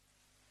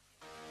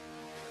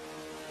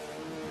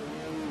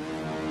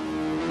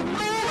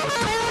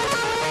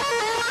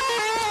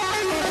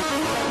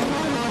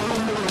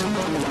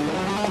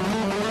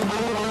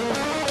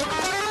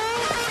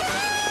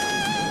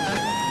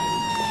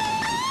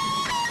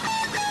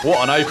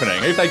 What an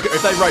opening! If they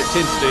roped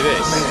in to do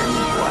this, Man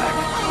in Black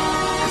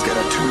has got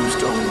a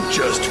tombstone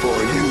just for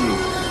you.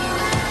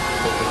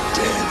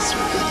 Dance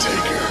with the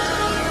Taker.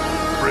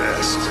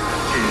 Rest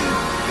in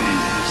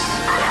peace.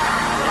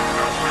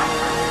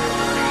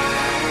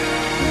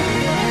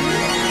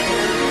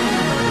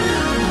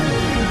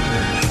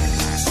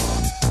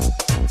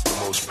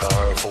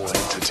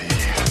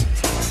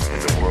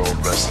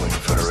 Wrestling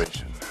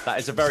Federation. That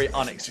is a very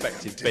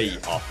unexpected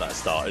beat after that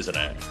start, isn't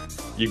it?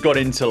 You've got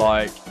into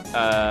like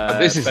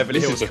this is Beverly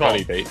Hills a Cop.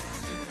 funny beat.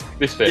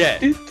 This bit. Yeah.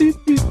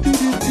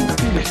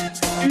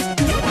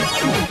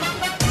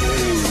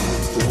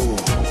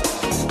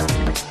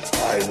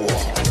 I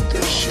walk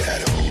the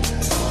shadow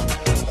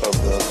of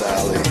the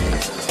valley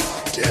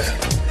of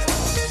death.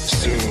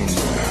 Soon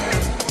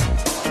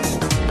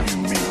you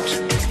meet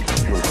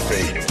your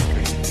fate.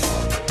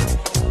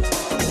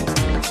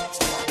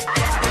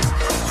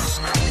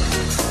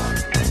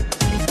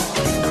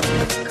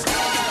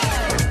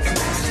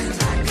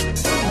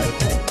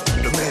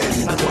 The man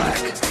in black.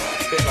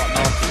 Bit like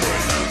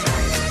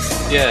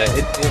Nasty. Yeah,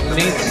 it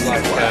needs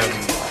like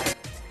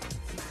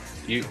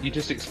you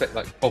just expect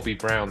like Bobby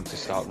Brown to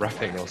start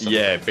rapping or something.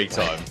 Yeah, big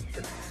time.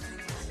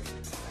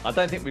 I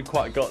don't think we've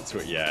quite got to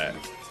it yet.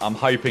 I'm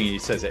hoping he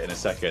says it in a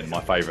second.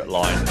 My favourite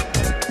line.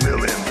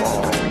 Will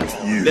embalm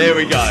you. There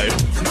we go.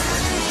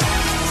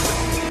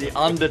 The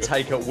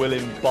Undertaker will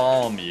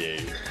embalm you.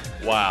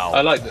 Wow.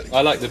 I like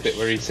the bit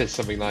where he says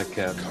something like,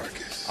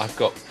 "I've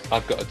got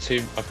a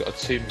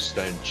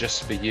tombstone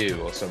just for you"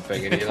 or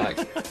something, and you're like,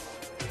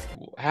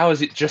 "How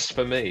is it just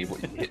for me?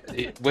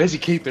 Where's he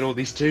keeping all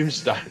these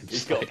tombstones?"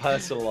 He's got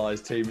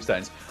personalised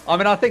tombstones. I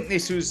mean, I think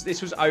this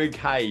was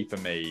okay for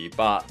me,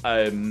 but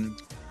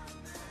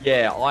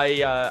yeah,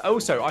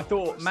 I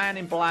thought Men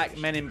in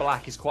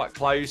Black is quite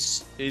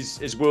close.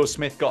 Is Will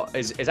Smith got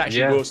is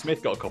actually Will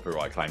Smith got a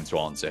copyright claim to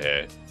answer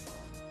here?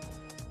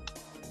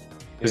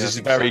 Because this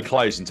is very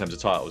close in terms of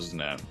titles,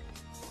 isn't it?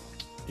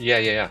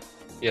 Yeah.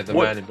 The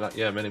Man in Black.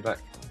 Yeah, Men in Black.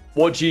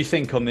 What do you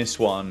think on this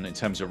one in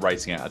terms of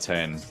rating out of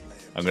 10?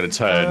 I'm going to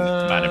turn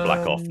Man in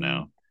Black off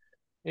now.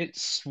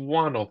 It's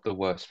one of the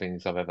worst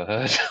things I've ever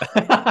heard.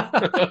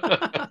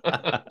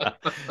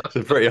 It's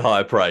a pretty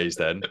high praise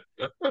then.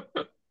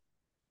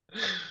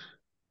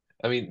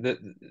 I mean,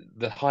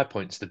 the high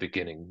point's the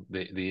beginning,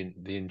 the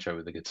intro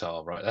with the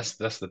guitar, right? That's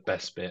the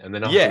best bit, and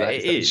then after that,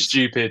 it is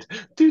stupid.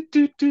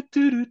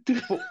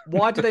 But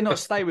why do they not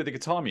stay with the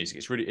guitar music?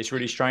 It's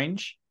really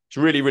strange. It's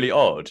really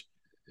odd.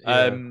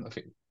 Yeah, I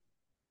think.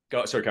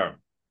 Sorry, Karen.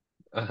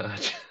 I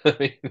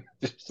mean,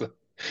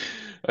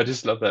 I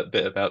just love that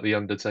bit about the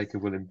Undertaker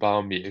will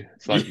embalm you.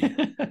 It's like,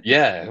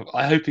 yeah,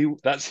 I hope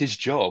that's his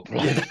job.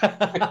 Right?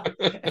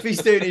 If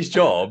he's doing his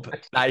job,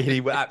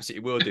 he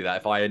absolutely will do that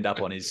if I end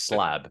up on his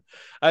slab.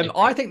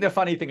 I think the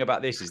funny thing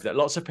about this is that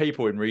lots of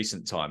people in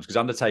recent times, because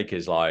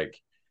Undertaker's like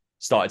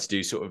started to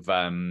do sort of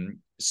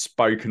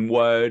spoken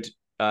word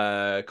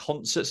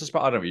concerts, I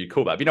don't know what you'd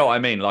call that, but you know what I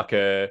mean, like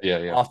a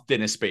after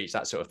dinner speech,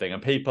 that sort of thing,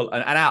 and people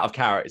and out of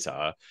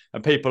character,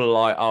 and people are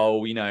like,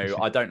 oh, you know,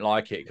 I don't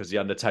like it because the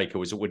Undertaker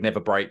would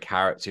never break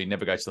character, he'd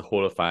never go to the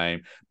Hall of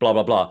Fame, blah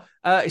blah blah.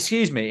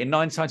 Excuse me, in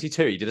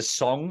 1992 he did a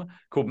song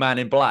called Man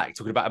in Black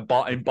talking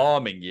about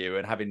embalming you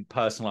and having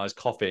personalized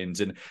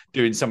coffins and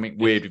doing something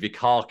weird with your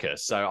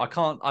carcass. So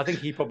I think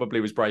he probably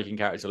was breaking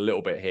character a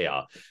little bit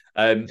here.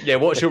 Yeah,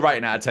 what's your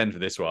rating out of 10 for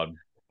this one?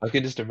 I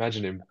can just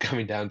imagine him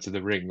coming down to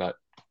the ring like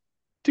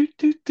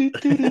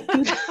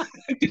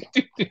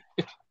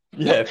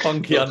yeah,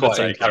 funky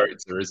Undertaker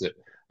character, is it?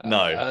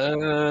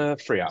 No.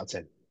 3 out of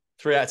 10.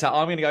 3 out of 10.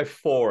 I'm going to go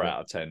 4 out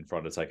of 10 for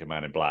Undertaker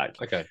Man in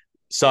Black. Okay.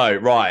 So,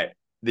 right,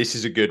 this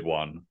is a good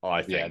one,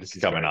 I think, this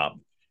is coming up.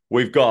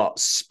 We've got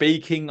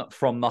Speaking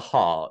from the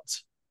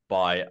Heart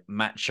by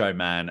Macho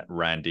Man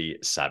Randy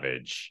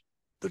Savage.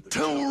 The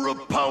tower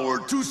of power,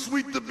 too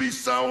sweet to be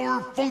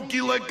sour, funky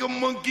like a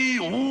monkey,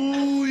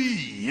 ooh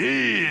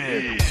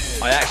yeah.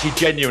 I actually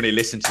genuinely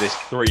listened to this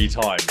 3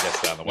 times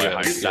yesterday on the way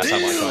home. That's how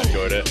much I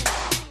enjoyed it.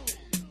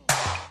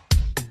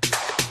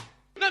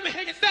 Let me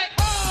hear you say,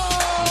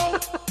 oh,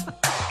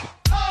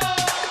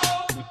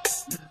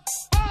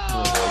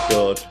 Oh my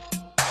God.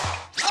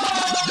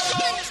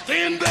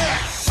 Stand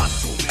back!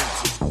 Macho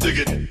Man, dig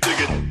it,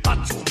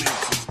 Macho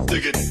Man,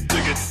 dig it,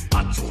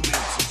 Macho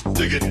Man,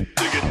 dig it.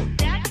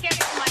 That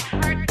gets my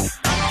heart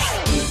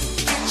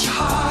get your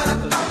heart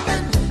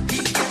pumping, he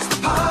gets the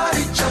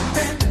party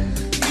jumping.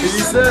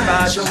 He's the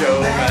Macho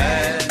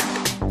Man.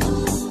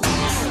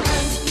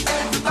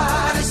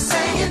 Everybody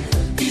saying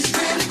he's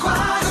really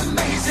quite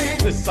amazing.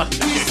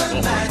 He's the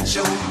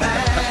Macho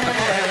Man.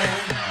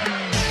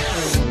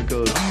 Oh my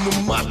God. I'm the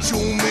Macho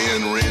Man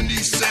Randy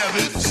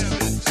Savage,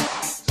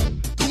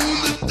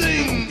 doing the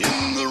thing in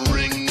the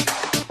ring,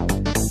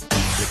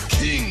 the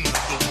king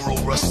of the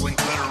World Wrestling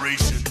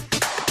Federation.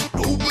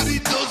 Nobody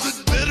does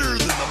it better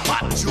than the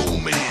Macho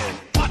Man.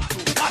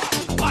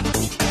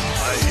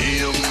 I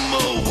am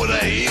what I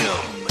am,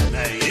 and I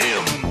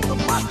am the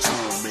Macho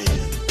Man.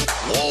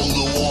 Wall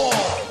to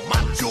wall,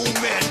 Macho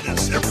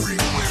Madness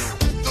everywhere.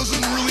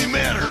 Doesn't really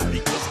matter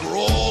because we're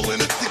all in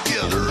it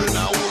together, and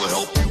I will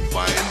help you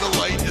find the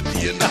light at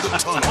the end of the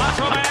tunnel.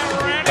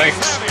 Thanks.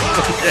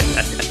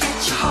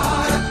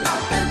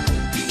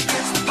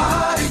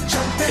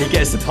 He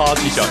gets the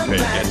party jumping.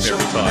 Gets me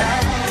every time.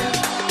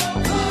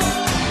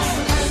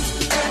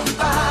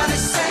 Everybody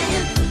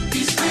saying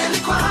he's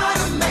really quite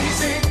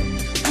amazing.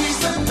 He's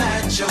the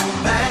Macho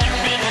Man.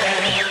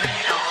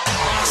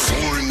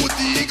 Soaring with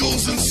the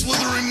eagles and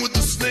slithering with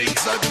the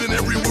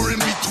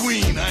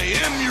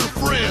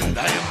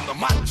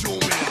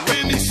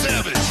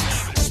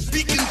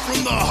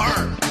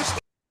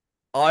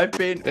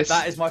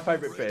That is my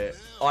favourite bit.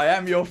 I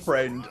am your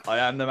friend. I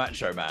am the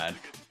Macho Man.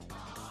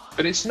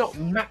 But it's not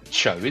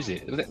macho, is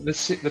it?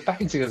 The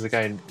backing singers are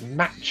going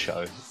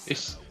macho.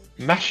 It's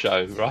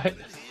macho, right?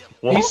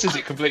 What? He says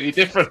it completely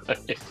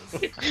differently.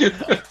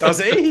 Does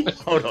he?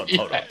 Hold on.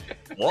 Yeah.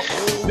 What?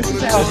 This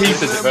is how he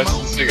says it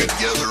versus the singers.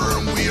 Together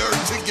and we are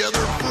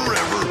together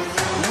forever.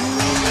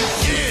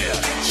 Ooh, yeah.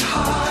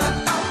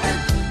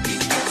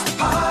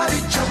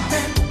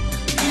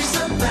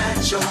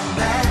 Macho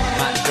Man.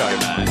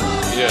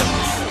 Yeah.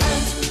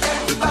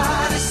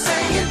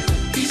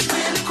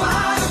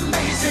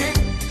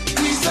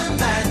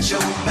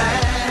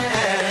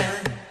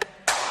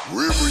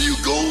 Wherever you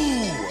go,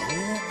 I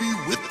will be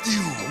with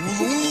you. I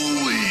will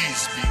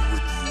always be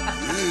with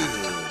you.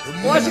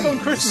 Yeah. Why is it on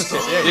Christmas?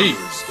 Deep.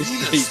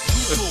 It's deep.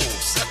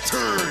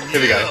 Saturn.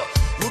 Here we go. Yeah.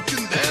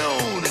 Looking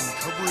down and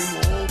covering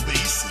all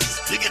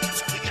bases. Dig it.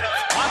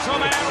 Macho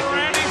Man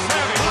Randy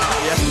Savage.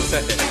 Yes, he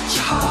said it.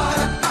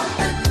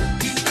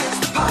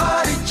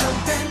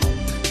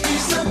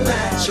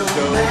 Macho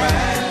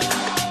Man.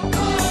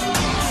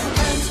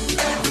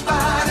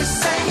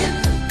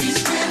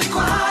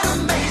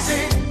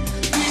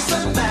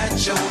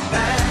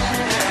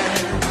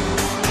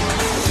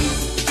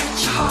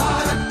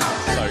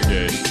 So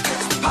good.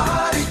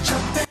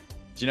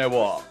 Do you know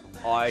what?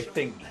 I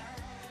think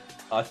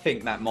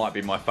that might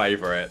be my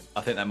favourite.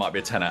 I think that might be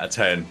a 10 out of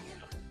 10.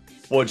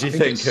 What do you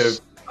think of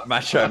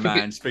Macho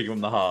Man speaking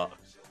from the heart?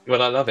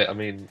 Well, I love it. I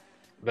mean,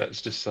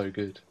 that's just so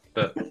good.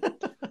 But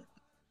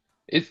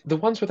the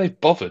ones where they've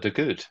bothered are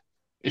good.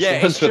 It's Yeah,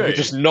 the ones it's where true. they're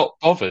just not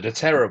bothered are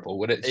terrible.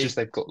 When it's just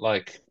they've got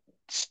like,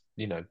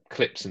 you know,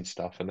 clips and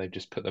stuff, and they've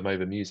just put them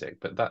over music.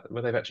 But that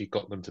when they've actually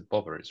got them to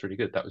bother, it's really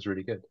good. That was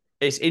really good.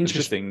 It's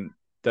interesting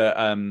that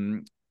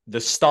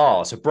the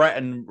stars, so Bret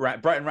and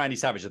Randy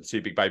Savage are the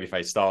two big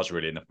babyface stars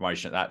really in the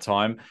promotion at that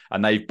time,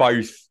 and they've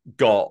both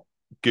got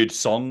good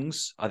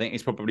songs. I think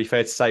it's probably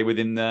fair to say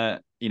within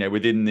the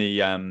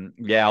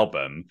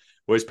album.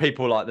 Whereas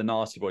people like the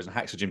Nasty Boys and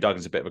Hacksaw Jim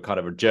Duggan's a bit of a kind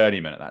of a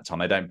journeyman at that time.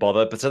 They don't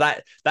bother, but so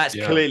that's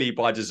clearly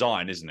by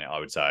design, isn't it? I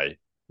would say.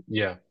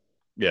 Yeah.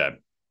 Yeah.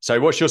 So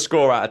what's your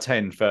score out of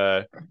 10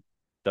 for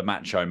the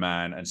Macho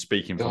Man and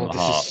speaking from the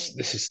heart?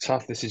 This is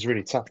tough. This is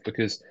really tough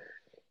because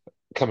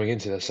coming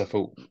into this, I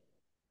thought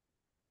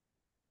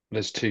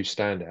there's two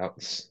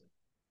standouts,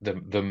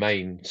 the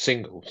main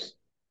singles.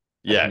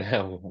 Yeah. And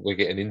now we're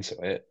getting into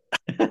it.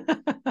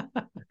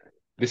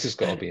 This has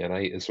got to be an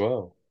 8 as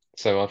well.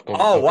 So I've got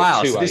I've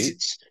got two so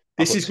 8s.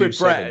 This is with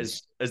Bret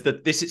as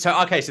this is so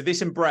okay. So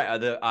this and Bret are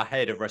the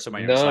ahead of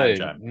WrestleMania. And Slam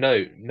Jam.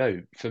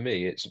 No. For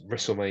me, it's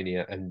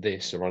WrestleMania and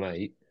this are on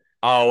 8.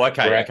 Oh,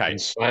 okay, Bret okay.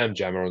 And Slam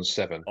Jam are on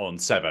 7. On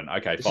 7,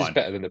 okay, this fine.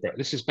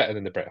 This is better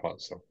than the Bret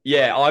Hart song.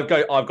 Yeah, I've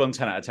gone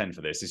 10 out of 10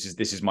 for this.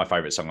 This is my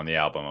favorite song on the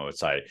album, I would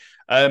say.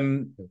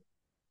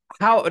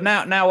 How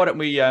now? Why don't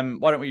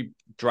we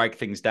drag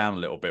things down a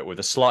little bit with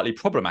a slightly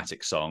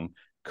problematic song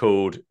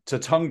called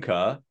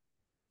Tatanka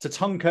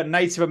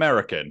Native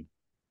American.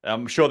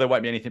 I'm sure there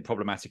won't be anything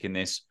problematic in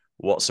this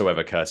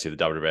whatsoever, courtesy of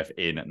the WWF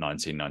in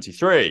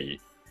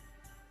 1993.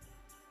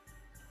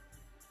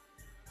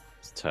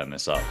 Let's turn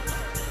this up.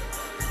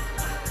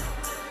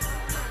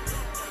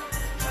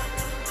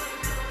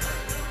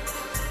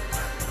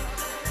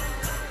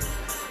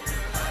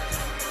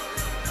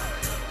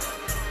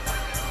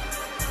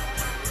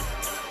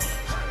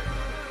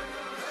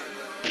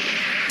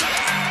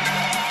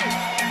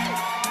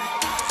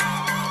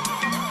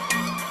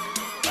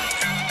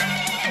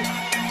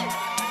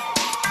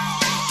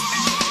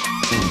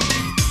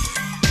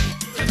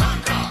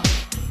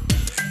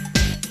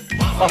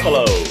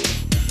 Buffalo.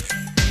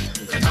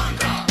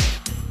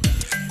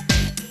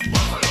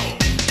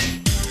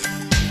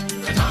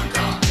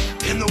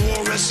 In the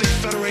World Wrestling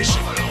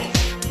Federation.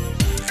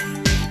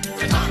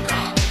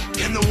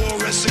 In the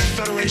World Wrestling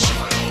Federation.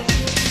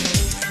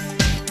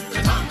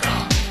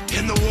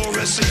 In the World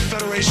Wrestling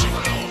Federation.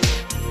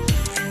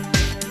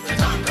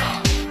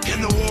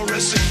 In the World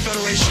Wrestling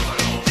Federation.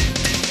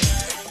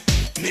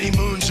 Many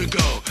moons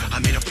ago, I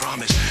made a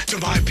promise to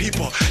my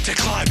people to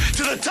climb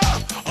to the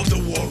top of the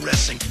World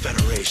Wrestling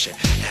Federation,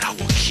 and I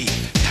will keep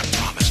that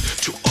promise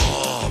to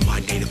all my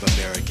Native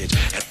Americans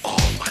and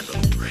all my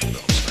little brain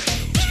those.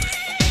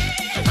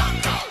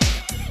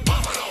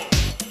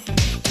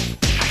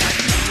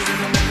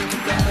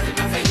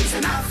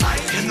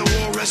 In the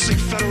World Wrestling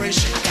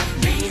Federation. I got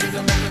Native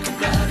American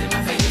blood in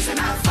my veins and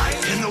I fight.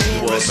 In the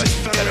World Wrestling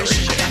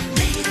Federation. I got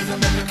Native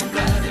American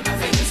blood in my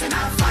veins and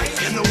I fight.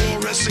 In the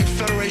World Wrestling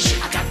Federation.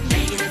 I got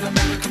Native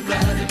American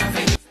blood in my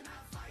veins.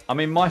 I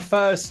mean, my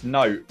first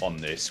note on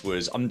this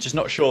was, I'm just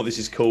not sure this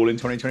is cool in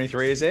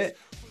 2023, is it?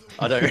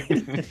 I don't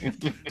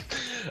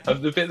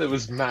The bit that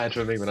was mad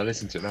for me when I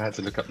listened to it, and I had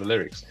to look up the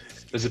lyrics.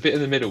 There's a bit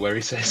in the middle where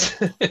he says,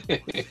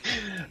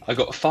 I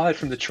got fired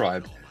from the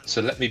tribe, so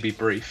let me be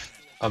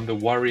brief. I'm the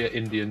warrior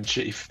Indian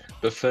chief,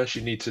 but first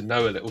you need to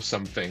know a little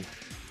something.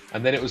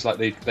 And then it was like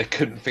they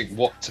couldn't think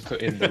what to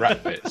put in the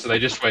rap bit, so they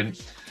just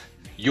went,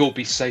 You'll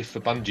be safe for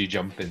bungee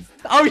jumping.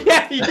 Oh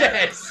yeah,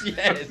 yes.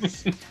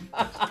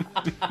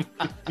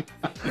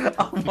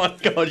 Oh my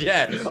god,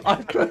 yeah.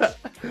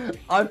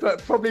 I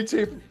put probably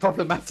too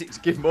problematic to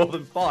give more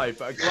than 5,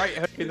 but a great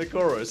hook in the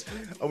chorus.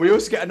 And we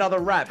also get another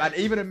rap and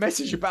even a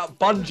message about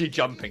bungee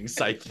jumping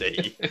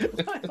safety.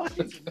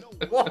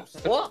 What?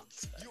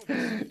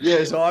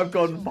 Yeah, so I've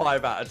gone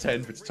 5 out of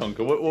 10 for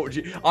Tatanka. What would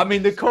you? I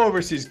mean, the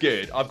chorus is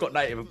good. I've got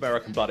Native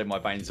American blood in my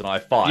veins, and I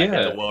fight in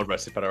the World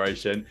Wrestling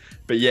Federation.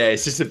 But yeah,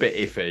 it's just a bit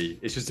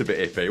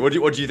iffy. What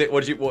do you think?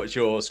 What's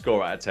your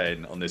score out of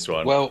 10 on this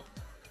one? Well,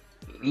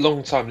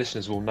 long-time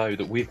listeners will know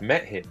that we've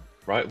met him,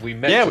 right? We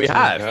met. Yeah, we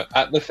have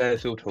at the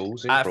Fairfield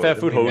Halls. At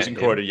Fairfield Halls in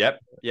Croydon.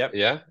 Yep.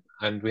 Yeah,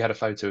 and we had a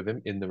photo of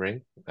him in the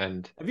ring.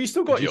 And have you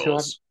still got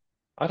yours?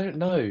 I don't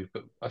know,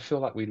 but I feel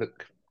like we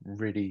look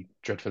really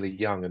dreadfully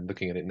young, and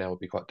looking at it now would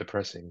be quite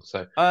depressing.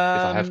 So if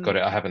I have got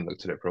it, I haven't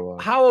looked at it for a while.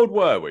 How old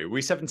were we? Were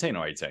we 17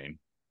 or 18? I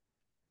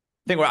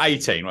think we're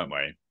 18, weren't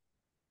we?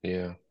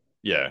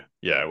 Yeah,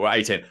 we're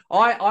 18.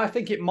 I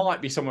think it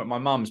might be somewhere at my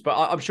mum's, but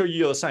I'm sure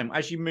you're the same.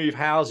 As you move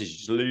houses, you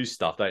just lose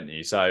stuff, don't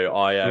you? So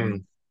I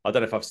don't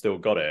know if I've still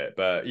got it,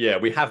 but yeah,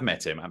 we have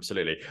met him,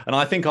 absolutely. And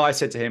I think I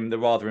said to him the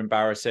rather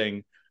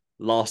embarrassing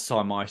last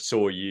time I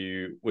saw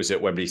you was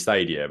at Wembley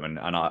Stadium, and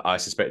I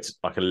suspect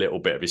like a little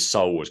bit of his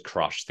soul was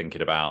crushed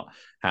thinking about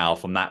how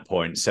from that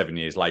point, 7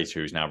 years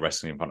later, he's now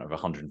wrestling in front of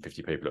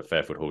 150 people at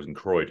Fairfield Halls in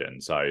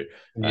Croydon. So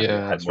it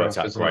hadn't worked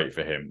out great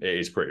for him. It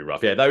is pretty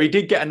rough. Yeah, though he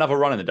did get another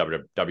run in the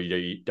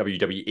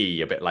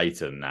WWE a bit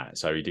later than that.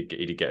 So he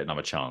did get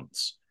another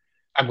chance.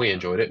 And we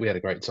enjoyed it. We had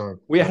a great time.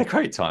 We had a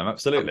great time,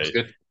 absolutely. That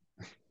was good.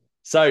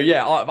 So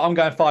yeah, I'm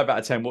going 5 out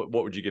of 10. What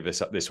would you give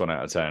this one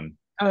out of 10?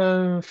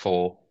 4.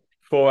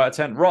 4 out of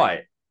 10.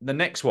 Right. The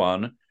next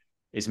one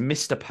is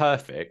Mr.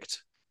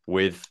 Perfect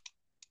with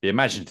the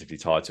imaginatively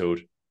titled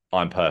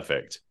I'm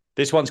Perfect.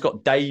 This one's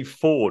got Dave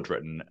Ford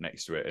written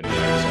next to it. And so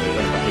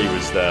he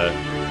was the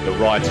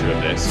writer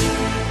of this.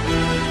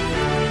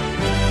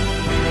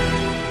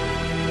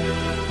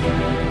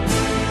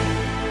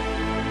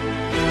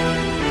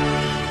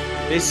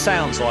 This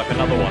sounds like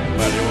another one from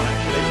earlier on,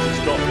 actually.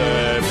 It's got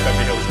the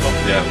Beverly Hills Cop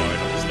going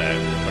on there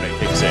when it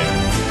kicks in.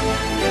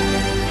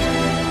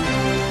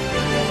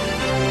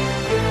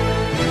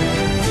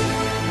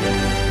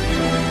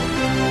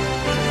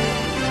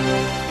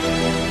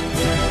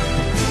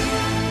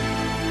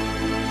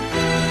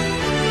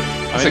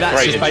 That's a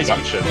great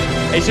introduction.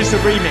 It's just a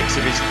remix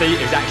of his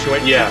actual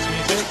entrance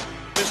music.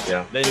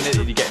 Yeah. Then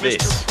you get this.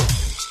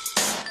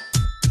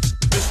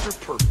 Mr.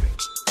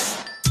 Perfect.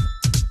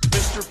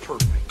 Mr.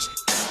 Perfect.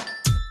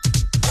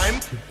 I'm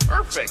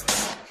perfect.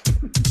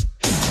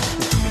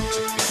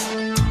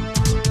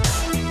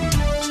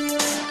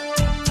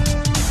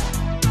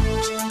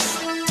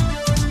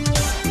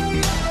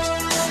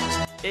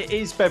 It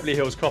is Beverly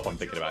Hills Cop I'm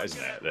thinking about,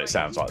 isn't it? That it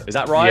sounds like. Is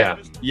that right?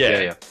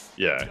 Yeah.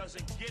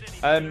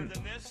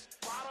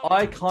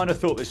 I kind of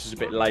thought this was a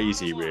bit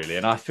lazy, really,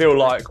 and I feel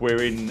like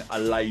we're in a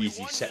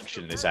lazy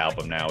section of this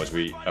album now as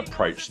we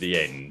approach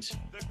the end.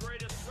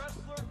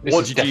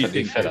 What did you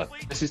think? Filler.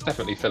 This is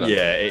definitely filler.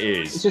 Yeah, it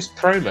is. It's just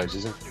promos,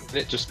 isn't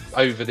it? Just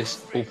over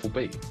this awful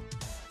beat.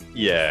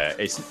 Yeah,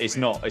 it's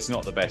not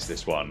the best,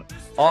 this one.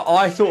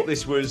 I thought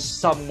this was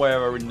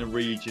somewhere in the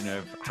region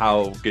of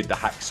how good the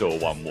Hacksaw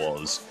one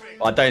was.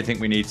 I don't think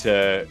we need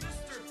to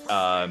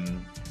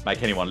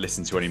make anyone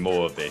listen to any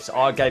more of this.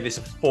 I gave this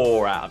a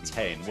 4 out of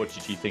 10. What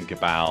did you think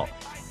about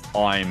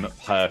I'm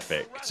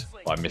Perfect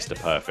by Mr.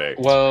 Perfect?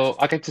 Well,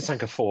 I gave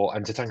Tatanka 4,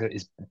 and Tatanka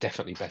is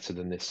definitely better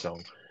than this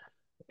song.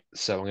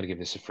 So I'm going to give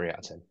this a 3 out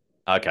of 10.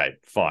 Okay,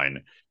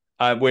 fine.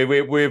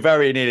 We're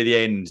very near the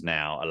end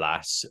now,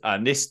 alas.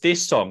 And this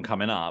song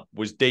coming up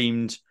was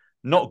deemed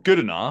not good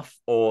enough,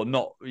 or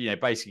not,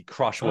 basically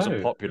Crush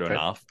wasn't popular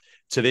enough.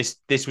 So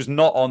this was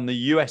not on the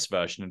US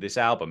version of this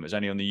album. It was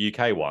only on the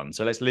UK one.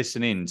 So let's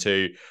listen in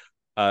to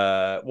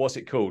what's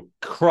it called?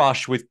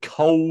 Crush with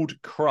Cold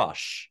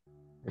Crush.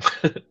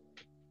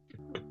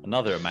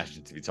 Another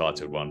imaginatively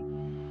titled one.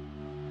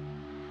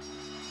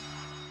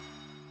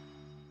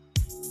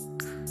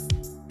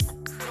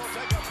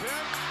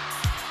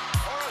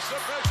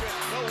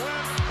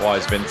 Why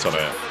is Vince on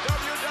it?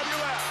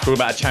 Talking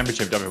about a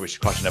championship WWE which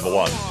Crush never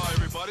won.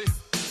 Everybody,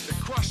 the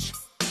Crush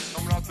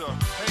coming out to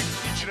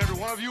thank each and every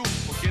one of you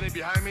for getting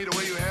behind me the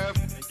way you have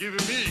and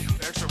giving me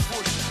the extra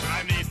push that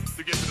I need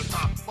to get to the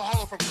top.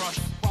 Mahalo from Crush.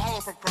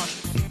 Mahalo from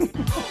Crush.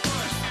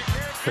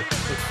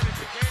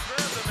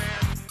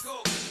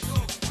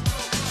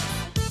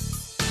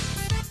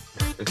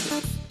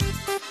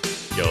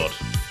 God.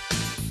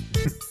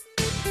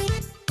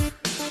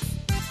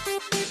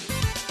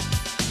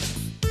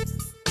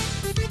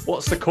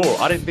 What's the chorus?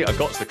 I didn't think I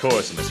got to the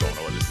chorus in this one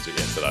when I listened to it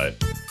yesterday.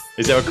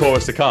 Is there a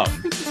chorus to come?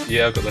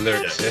 Yeah, I've got the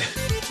lyrics here.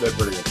 They're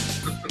brilliant.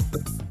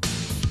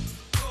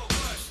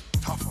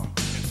 Tougher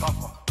and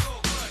tougher.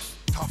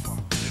 Tougher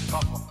and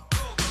tougher.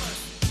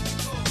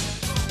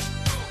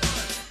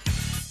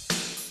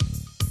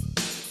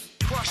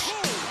 Crush.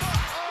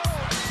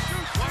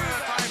 One at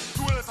a time,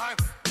 two at a time.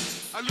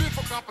 I live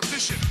for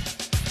competition.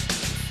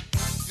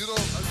 You know,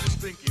 I'm just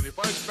thinking, if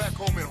I was back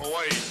home in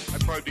Hawaii,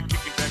 I'd probably be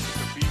kicking back at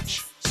the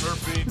beach,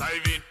 surfing,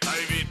 diving,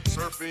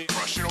 surfing,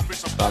 crushing open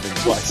some Diving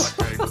twice.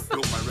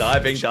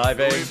 Diving.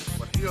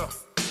 But here,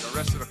 the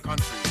rest of the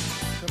country,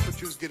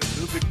 temperatures get a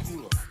little bit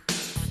cooler.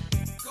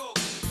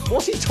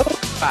 What's he talking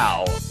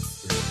about?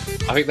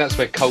 I think that's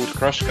where Cold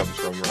Crush comes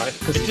from, right?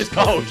 It's just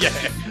cold, yeah.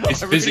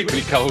 It's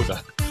physically colder.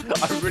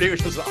 I really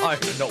wish I was at home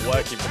and not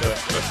working for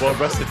the World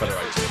Wrestling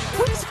Federation.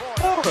 What's the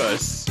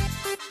chorus?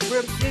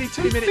 We're nearly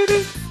 2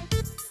 minutes.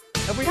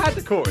 Have we had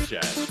the chorus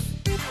yet?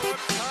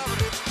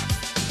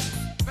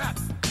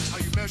 That's how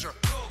you measure.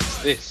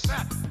 This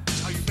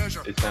That's how you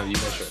measure. is how you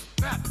measure it.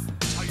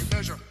 That's how you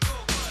measure.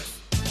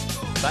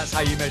 That's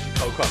how you measure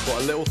cold crush.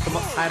 What, a little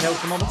handheld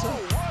thermometer?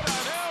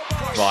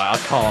 Right, I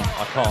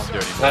can't do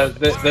it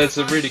anymore. There's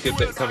a really good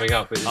bit coming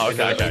up in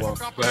Okay. a little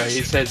while, where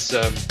he says,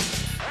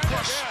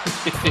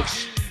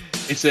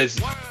 he says,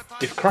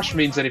 if Crush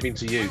means anything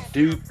to you,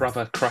 do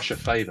brother Crush a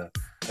favour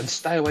and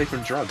stay away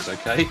from drugs,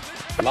 okay?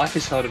 Life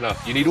is hard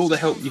enough. You need all the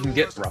help you can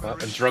get, brother,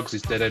 and drugs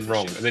is dead end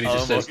wrong. And then he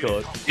just says,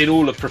 God. in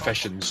all of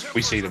professions,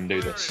 we see them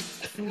do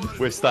this.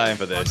 We're staying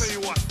for I'll tell this.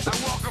 you what, I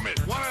welcome it.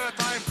 One at a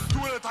time, two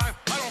at a time.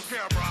 I don't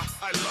care,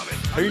 brah. I love it.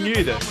 Who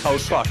knew that Cold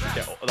Crush would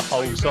get the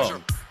whole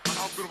song?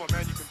 How good of a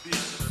man you can be.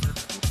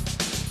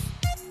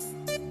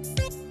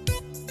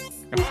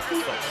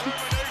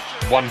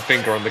 One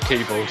finger on the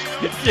keyboard.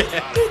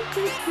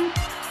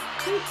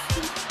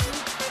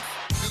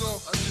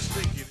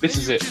 This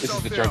is it. This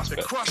is the drugs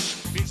bit.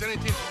 Crush means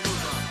anything to you,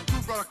 brother.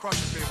 Do brother Crush a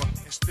favor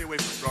and stay away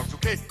from drugs,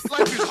 okay?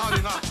 Life is hard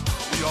enough.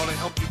 We all the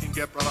help you can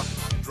get, brother.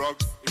 And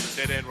drugs is a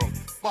dead end road.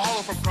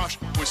 Mahalo from Crush.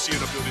 We'll see you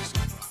in the building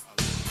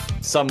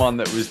soon. Someone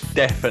that was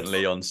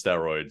definitely on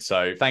steroids.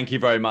 So thank you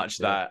very much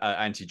for that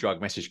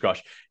anti-drug message,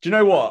 Crush. Do you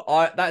know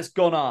what? That's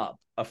gone up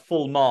a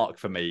full mark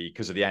for me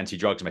because of the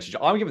anti-drugs message.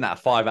 I'm giving that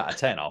a 5 out of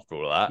 10 after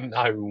all of that.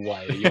 No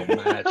way, you're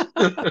mad.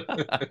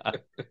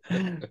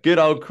 Good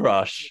old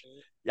Crush.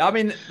 I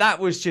mean, that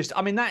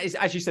is,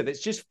 as you said,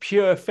 it's just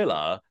pure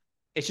filler.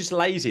 It's just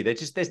lazy.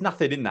 There's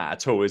nothing in that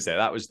at all, is there?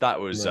 That was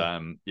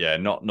No.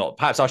 not.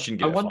 Perhaps I shouldn't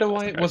give. I it wonder five,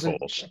 why I'd it go wasn't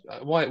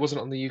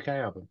four. on the UK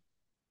album.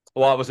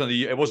 Well, it wasn't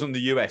on the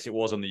US. It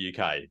was on the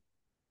UK.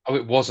 Oh,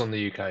 it was on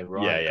the UK,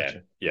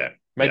 right? Yeah.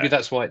 Maybe yeah.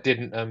 that's why it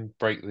didn't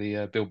break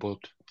the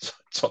Billboard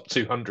top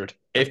 200.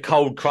 If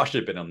Cold Crush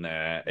had been on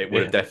there, it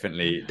would have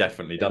definitely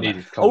done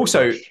that. Cold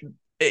Also, Crush.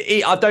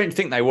 I don't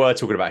think they were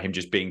talking about him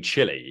just being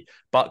chilly,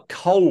 but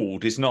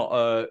cold is not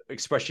a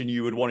expression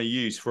you would want to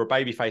use for a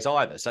babyface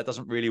either. So that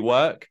doesn't really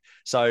work.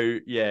 So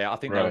yeah, I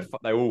think Right.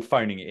 they were all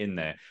phoning it in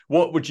there.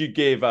 What would you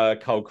give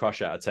Cold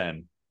Crush out of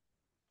 10?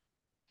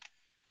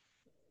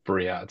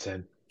 3 out of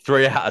 10.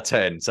 3 out of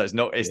 10. So it's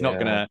not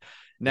gonna.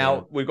 Now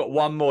Yeah. we've got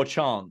one more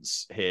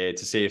chance here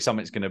to see if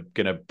something's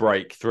gonna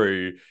break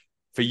through.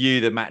 For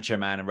you, the Macho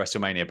Man and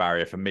WrestleMania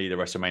barrier. For me, the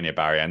WrestleMania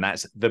barrier, and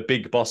that's the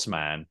Big Boss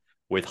Man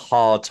with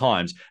Hard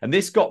Times. And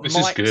this This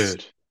is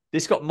good.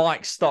 This got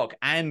Mike Stock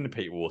and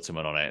Pete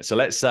Waterman on it. So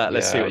let's see what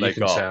you they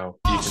can got. tell.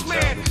 Boss You can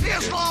man, tell. This is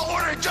is good. law,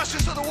 order, and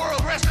justice of the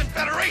World Wrestling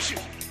Federation.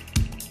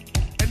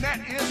 And that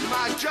is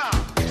my job.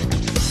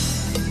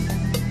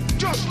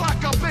 Just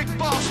like a big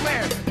boss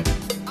man,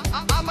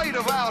 I made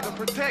a vow to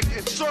protect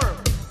and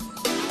serve.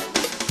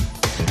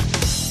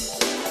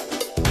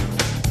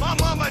 My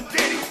mama and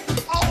daddy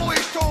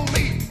always told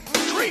me,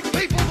 treat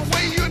people the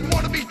way you'd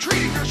want to be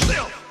treated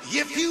yourself.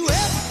 If you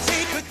ever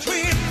take a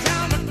trip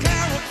down to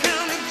Carroll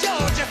County,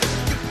 Georgia,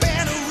 you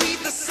better read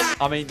the sign.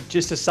 I mean,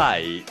 just to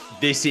say,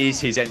 this is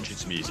his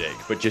entrance music,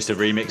 but just a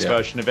remix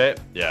version of it.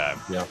 Yeah.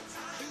 Yeah.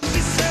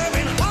 She's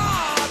serving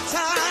hard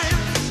time.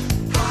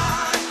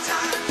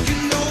 You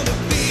know the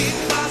big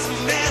boss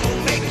man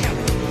will make you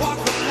walk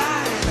the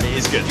line. It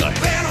is good though.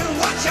 Better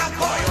watch out,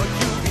 boy, or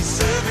you'll be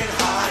serving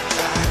hard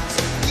times.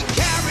 He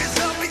carries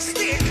a big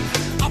stick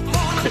up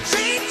on a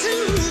chain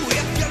too.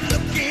 If you're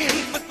looking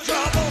for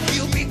trouble,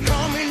 he'll be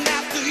coming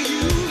after you.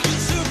 You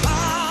serve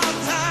hard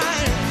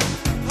time.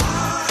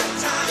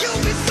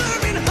 You'll be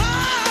serving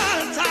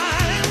hard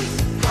times.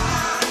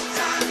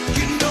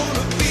 You know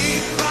the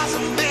big boss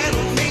man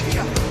will make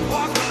you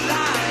walk the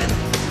line.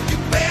 You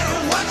better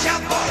watch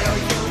out, boy, or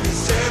you'll be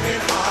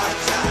serving hard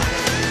times.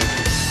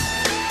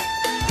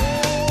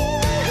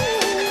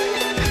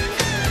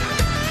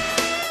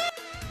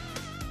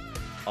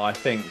 I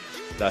think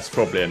that's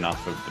probably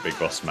enough of the Big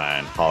Boss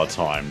Man, Hard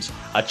Times.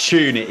 A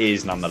tune it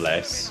is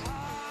nonetheless.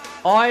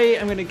 I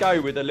am going to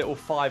go with a little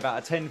 5 out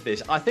of 10 for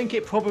this. I think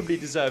it probably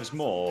deserves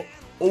more,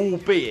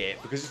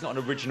 albeit because it's not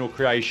an original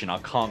creation, I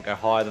can't go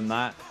higher than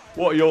that.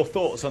 What are your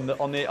thoughts on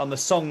the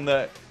song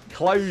that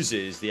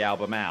closes the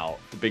album out,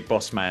 the Big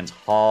Boss Man's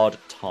Hard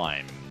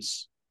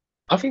Times?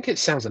 I think it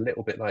sounds a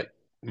little bit like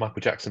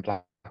Michael Jackson,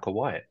 Black or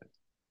White.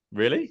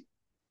 Really?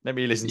 Let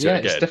me listen to Yeah, it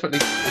again. it's definitely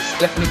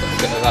got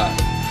a bit of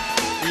that.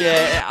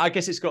 Yeah, I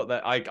guess it's got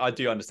that. I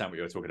do understand what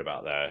you're talking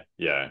about there.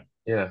 Yeah.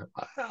 Yeah.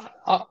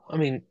 I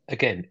mean,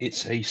 again,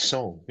 it's a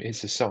song.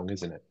 It's a song,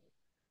 isn't it?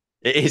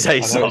 It is a I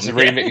know song. it's a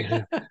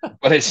remix,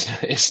 but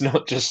it's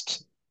not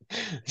just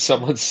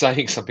Someone's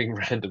saying something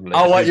randomly.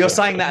 Oh, well, is you're what-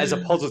 saying that as a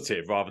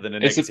positive rather than a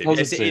It's a negative.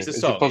 Yes, it is positive. a It's a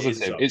song. It is a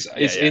positive. song.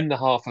 It's Yeah,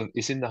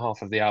 in the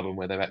half of the album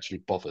where they've actually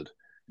bothered.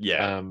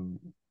 yeah.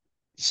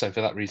 So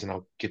for that reason,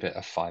 I'll give it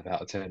a 5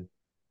 out of 10.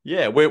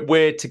 Yeah,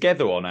 we're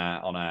together on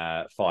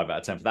our 5 out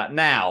of 10 for that.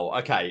 Now,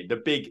 okay, the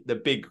big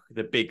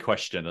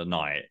question of the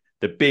night,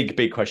 the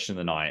big question of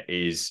the night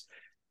is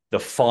the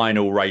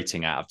final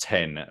rating out of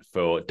 10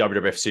 for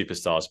WWF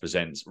Superstars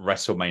presents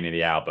WrestleMania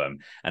the album.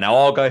 And now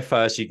I'll go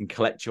first. You can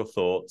collect your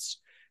thoughts.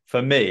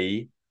 For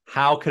me,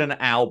 how can an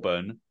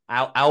album,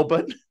 how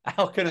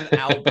can an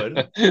album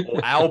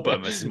or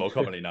album, as is more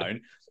commonly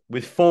known,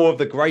 with 4 of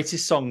the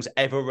greatest songs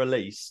ever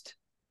released,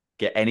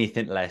 get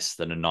anything less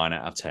than a 9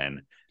 out of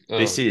 10?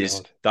 This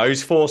is God.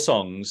 those 4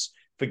 songs.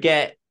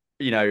 Forget,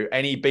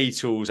 any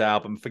Beatles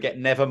album. Forget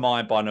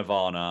Nevermind by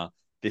Nirvana.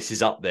 This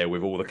is up there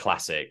with all the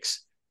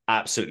classics.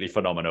 Absolutely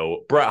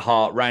phenomenal. Bret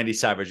Hart, Randy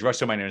Savage,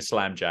 WrestleMania and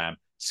Slam Jam.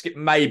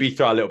 Maybe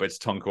throw a little bit of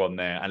Tonka on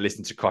there and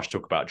listen to Crush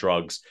talk about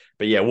drugs.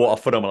 But yeah, what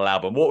a phenomenal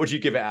album. What would you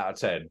give it out of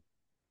 10?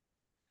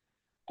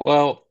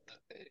 Well,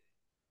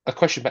 a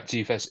question back to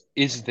you first.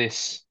 Is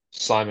this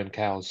Simon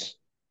Cowell's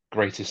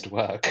greatest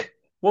work?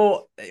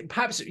 Well,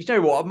 perhaps, you know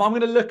what? I'm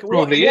going to look at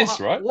Probably is,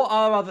 right? What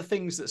are other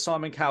things that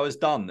Simon Cowell has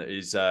done that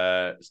is,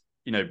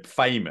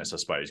 famous, I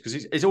suppose,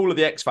 because it's all of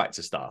the X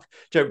Factor stuff.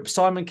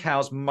 Simon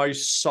Cowell's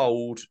most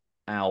sold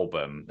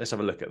album. Let's have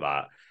a look at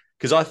that.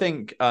 Because I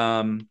think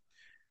wasn't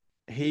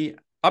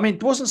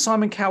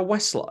Simon Cowell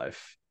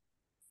Westlife?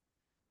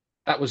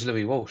 That was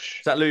Louis Walsh.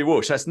 Is that Louis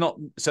Walsh? It's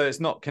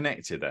not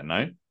connected then,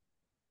 no?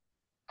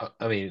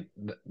 I mean,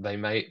 they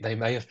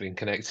may have been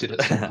connected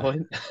at some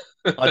point.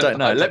 I don't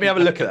know. Let me have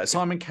a look at that.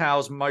 Simon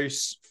Cowell's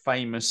most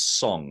famous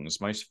songs.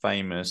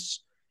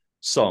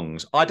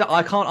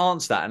 I can't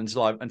answer that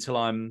until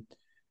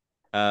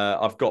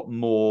I've got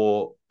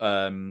more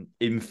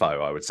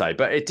info, I would say,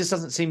 but it just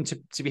doesn't seem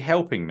to be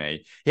helping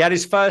me. He had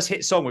his first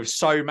hit song with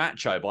So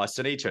Macho by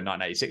Sonita in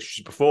 1986, which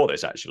was before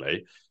this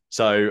actually.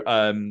 So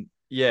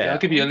yeah, I'll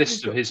give you a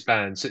list of his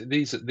bands.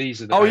 These are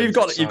the. Oh,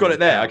 bands you've got it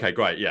there. Cowell. Okay,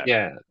 great. Yeah,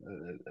 yeah,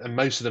 and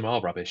most of them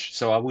are rubbish.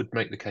 So I would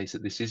make the case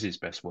that this is his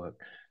best work.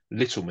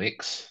 Little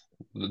Mix,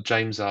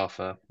 James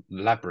Arthur,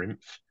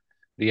 Labyrinth,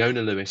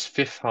 Leona Lewis,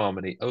 Fifth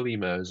Harmony, Ollie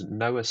Murs,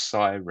 Noah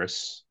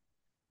Cyrus,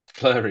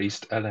 Fleur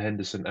East, Ella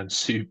Henderson, and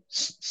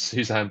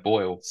Suzanne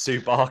Boyle.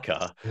 Sue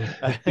Barker.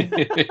 Yeah.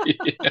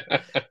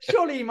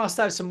 Surely he must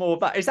have some more of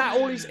that. Is that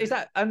all? Is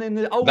that? And then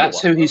the older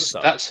That's one, who he's.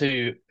 That's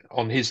who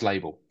on his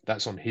label.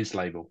 That's on his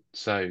label.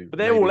 So, but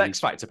they're all X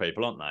Factor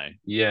people, aren't they?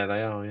 Yeah,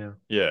 they are. Yeah.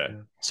 Yeah.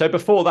 So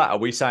before that, are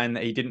we saying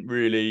that he didn't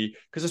really?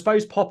 Because I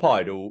suppose Pop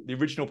Idol, the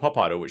original Pop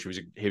Idol, which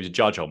he was a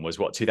judge on, was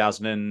what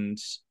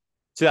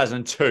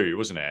 2002,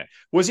 wasn't it?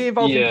 Was he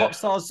involved in Pop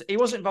Stars? He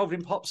wasn't involved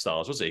in Pop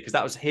Stars, was he? Because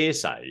that was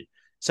Hearsay.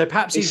 So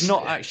perhaps he's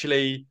not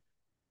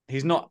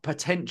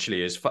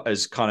potentially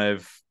as kind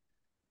of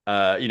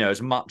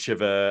as much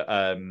of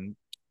a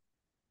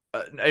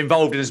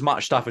involved in as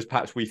much stuff as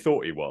perhaps we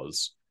thought he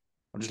was.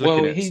 I'm just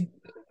looking at.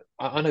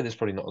 I know there's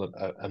probably not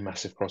a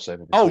massive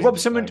crossover. Oh,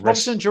 Robson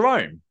and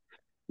Jerome.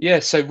 Yeah,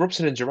 so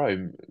Robson and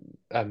Jerome,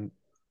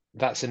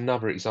 that's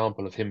another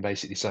example of him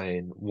basically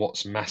saying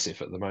what's massive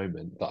at the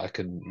moment that I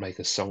can make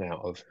a song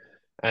out of.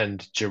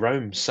 And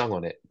Jerome sung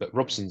on it, but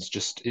Robson's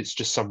it's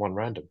just someone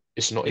random.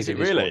 It's not even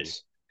his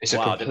voice. It's a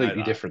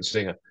completely different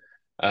singer.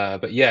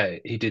 But yeah,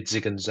 he did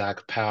Zig and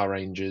Zag, Power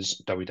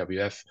Rangers,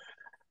 WWF,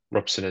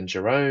 Robson and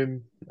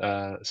Jerome.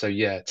 So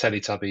yeah,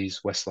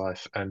 Teletubbies,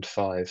 Westlife, and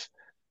Five.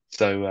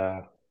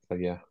 So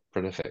yeah,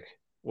 prolific.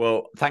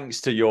 Well, thanks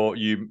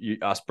to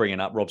us bringing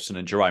up Robson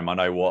and Jerome, I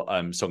know what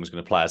song's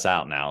going to play us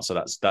out now, so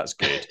that's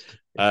good.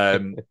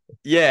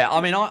 Yeah,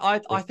 I mean, I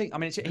think, I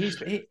mean,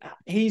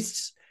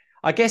 he's.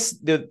 I guess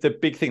the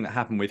big thing that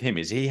happened with him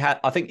is he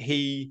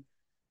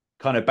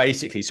kind of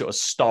basically sort of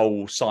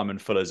stole Simon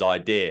Fuller's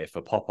idea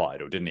for Pop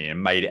Idol, didn't he?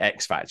 And made it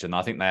X Factor. And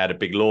I think they had a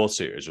big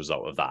lawsuit as a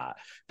result of that.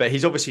 But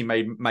he's obviously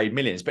made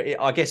millions. But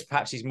I guess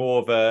perhaps he's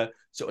more of a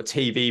sort of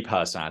TV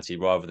personality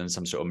rather than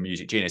some sort of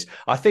music genius.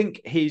 I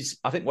think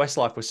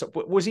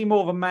Westlife was he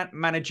more of a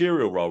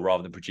managerial role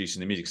rather than producing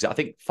the music? Because I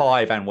think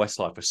Five and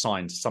Westlife were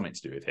signed to something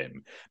to do with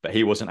him, but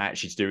he wasn't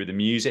actually to do with the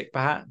music,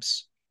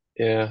 perhaps.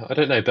 Yeah, I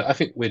don't know, but I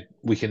think we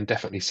can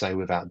definitely say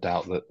without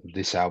doubt that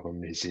this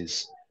album is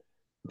his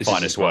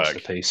finest work.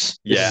 Masterpiece.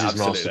 Yeah, this is his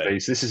absolutely.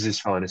 Masterpiece. This is his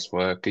finest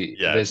work.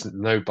 Yeah. There's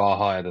no bar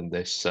higher than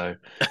this. So,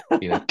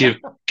 give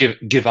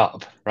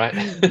up, right?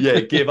 Yeah,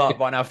 give up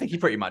right now. I think he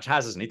pretty much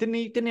has, hasn't he?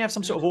 Didn't he have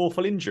some sort of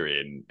awful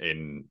injury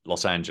in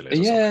Los Angeles?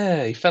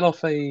 Yeah, he fell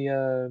off a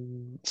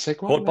Segway.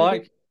 Quad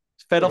bike?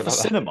 Fell off a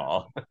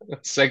cinema.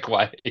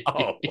 Segway.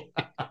 Oh.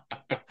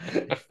 He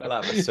fell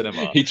out of a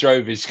cinema. He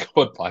drove his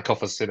quad bike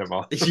off a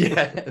cinema.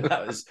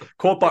 Yeah,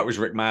 quad bike was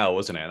Rick Mail,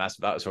 wasn't it? And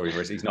that's where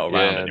he's not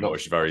around anymore,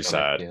 which is very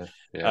sad.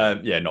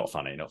 Yeah, not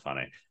funny.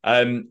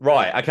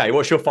 Right, okay.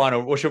 What's your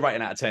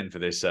rating out of 10 for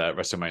this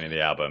WrestleMania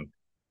the album?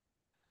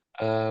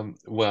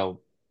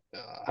 Well,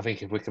 I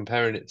think if we're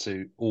comparing it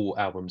to all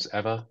albums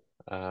ever,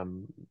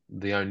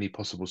 The only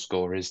possible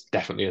score is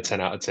definitely a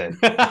 10 out of 10.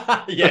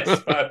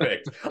 Yes,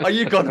 perfect. Oh,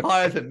 you've gone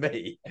higher than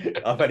me.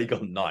 I've only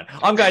gone 9.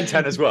 I'm going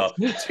 10 as well.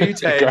 2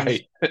 10s,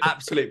 Great.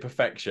 absolute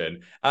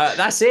perfection.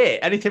 That's it.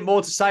 Anything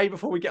more to say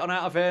before we get on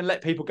out of here and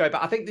let people go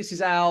back? I think this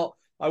is out.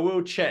 I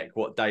will check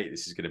what date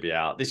this is going to be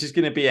out. This is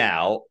going to be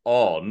out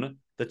on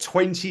the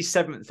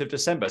 27th of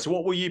December. So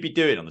what will you be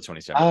doing on the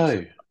 27th?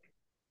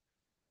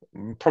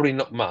 Oh, probably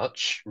not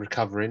much.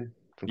 Recovering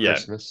from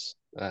Christmas.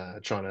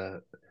 Trying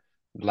to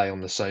lay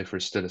on the sofa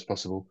as still as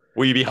possible.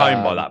 Will you be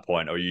home by that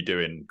point, or are you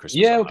doing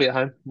Christmas? Yeah, we'll be at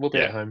home. We'll be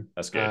at home.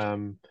 That's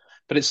good.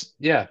 But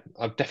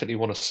I definitely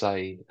want to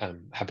say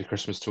Happy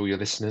Christmas to all your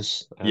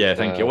listeners. And,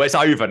 thank you. Well, it's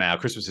over now.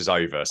 Christmas is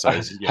over. So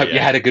hope you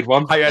had a good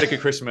one. Hope you had a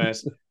good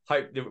Christmas.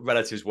 Hope the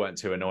relatives weren't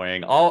too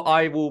annoying.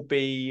 I will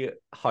be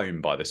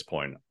home by this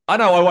point. I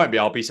know I won't be.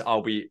 I'll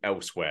be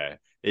elsewhere.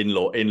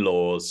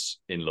 In-laws,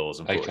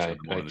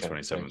 unfortunately, on the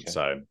 27th. Okay.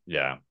 So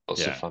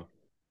lots of fun.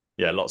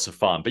 Yeah, lots of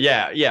fun. But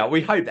yeah,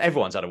 we hope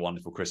everyone's had a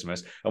wonderful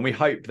Christmas. And we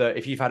hope that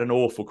if you've had an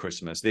awful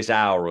Christmas, this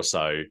hour or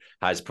so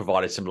has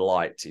provided some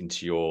light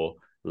into your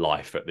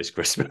life at this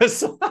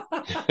Christmas. Right.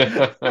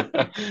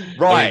 I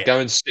mean, go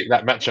and stick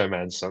that Macho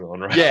Man song on,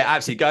 right? Yeah,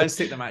 absolutely. Go and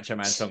stick the Macho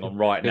Man song on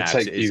right now.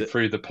 It'll take you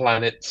through the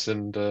planets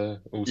and all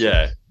sorts.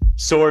 Yeah.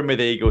 Soaring with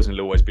eagles and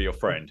he'll always be your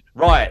friend.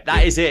 Right,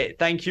 that is it.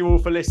 Thank you all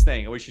for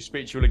listening. And we shall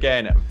speak to you all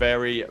again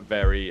very,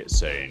 very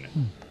soon.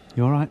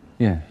 You all right?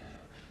 Yeah.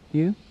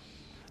 You?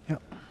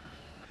 Yep.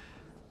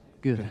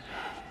 Good.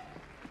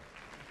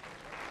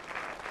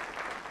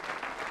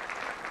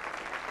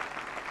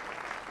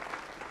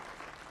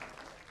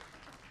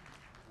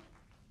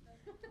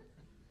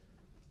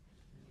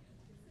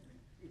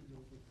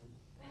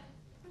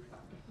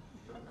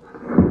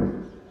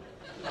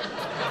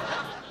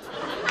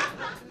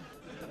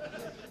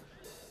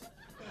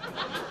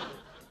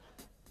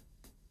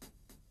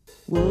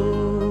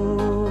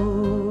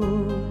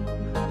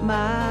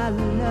 My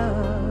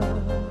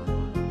love,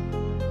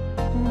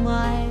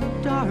 my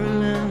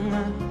darling,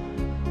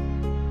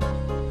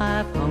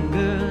 I've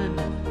hungered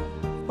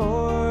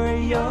for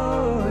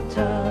your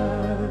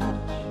touch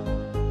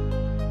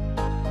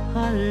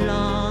a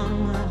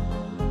long,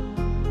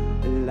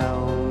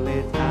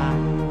 lonely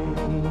time.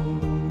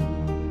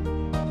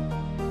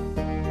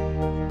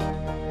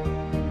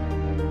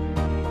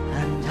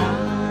 And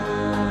time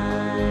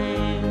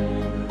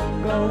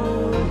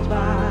goes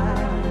by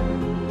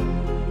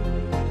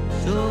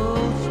so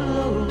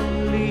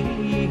slowly,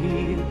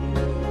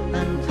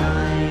 and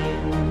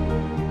time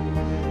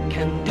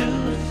can do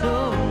so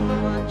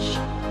much.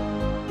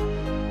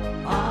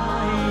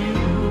 Are you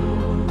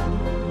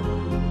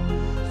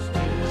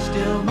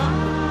still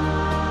mine?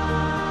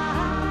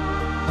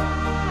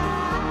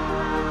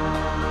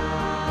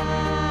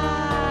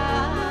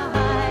 I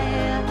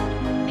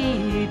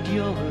need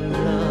your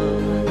love.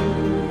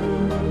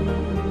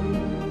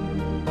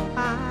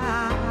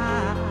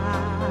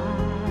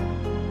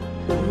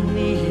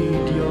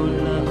 Need your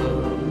love.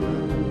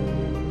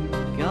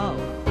 Go,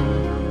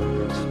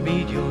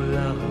 speed your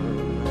love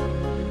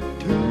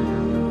to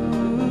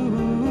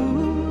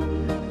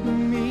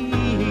me.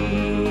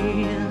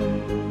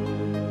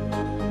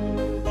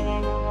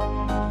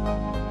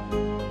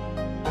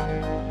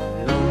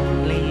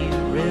 Lonely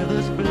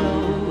rivers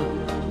flow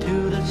to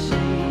the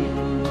sea,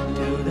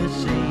 to the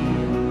sea,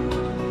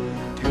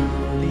 to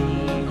the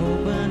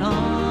open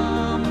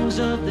arms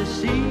of the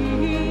sea.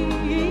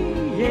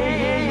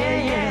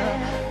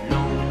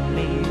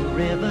 Lonely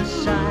river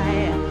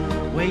sigh,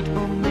 wait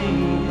for me,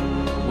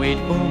 wait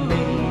for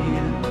me.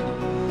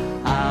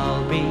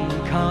 I'll be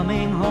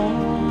coming home.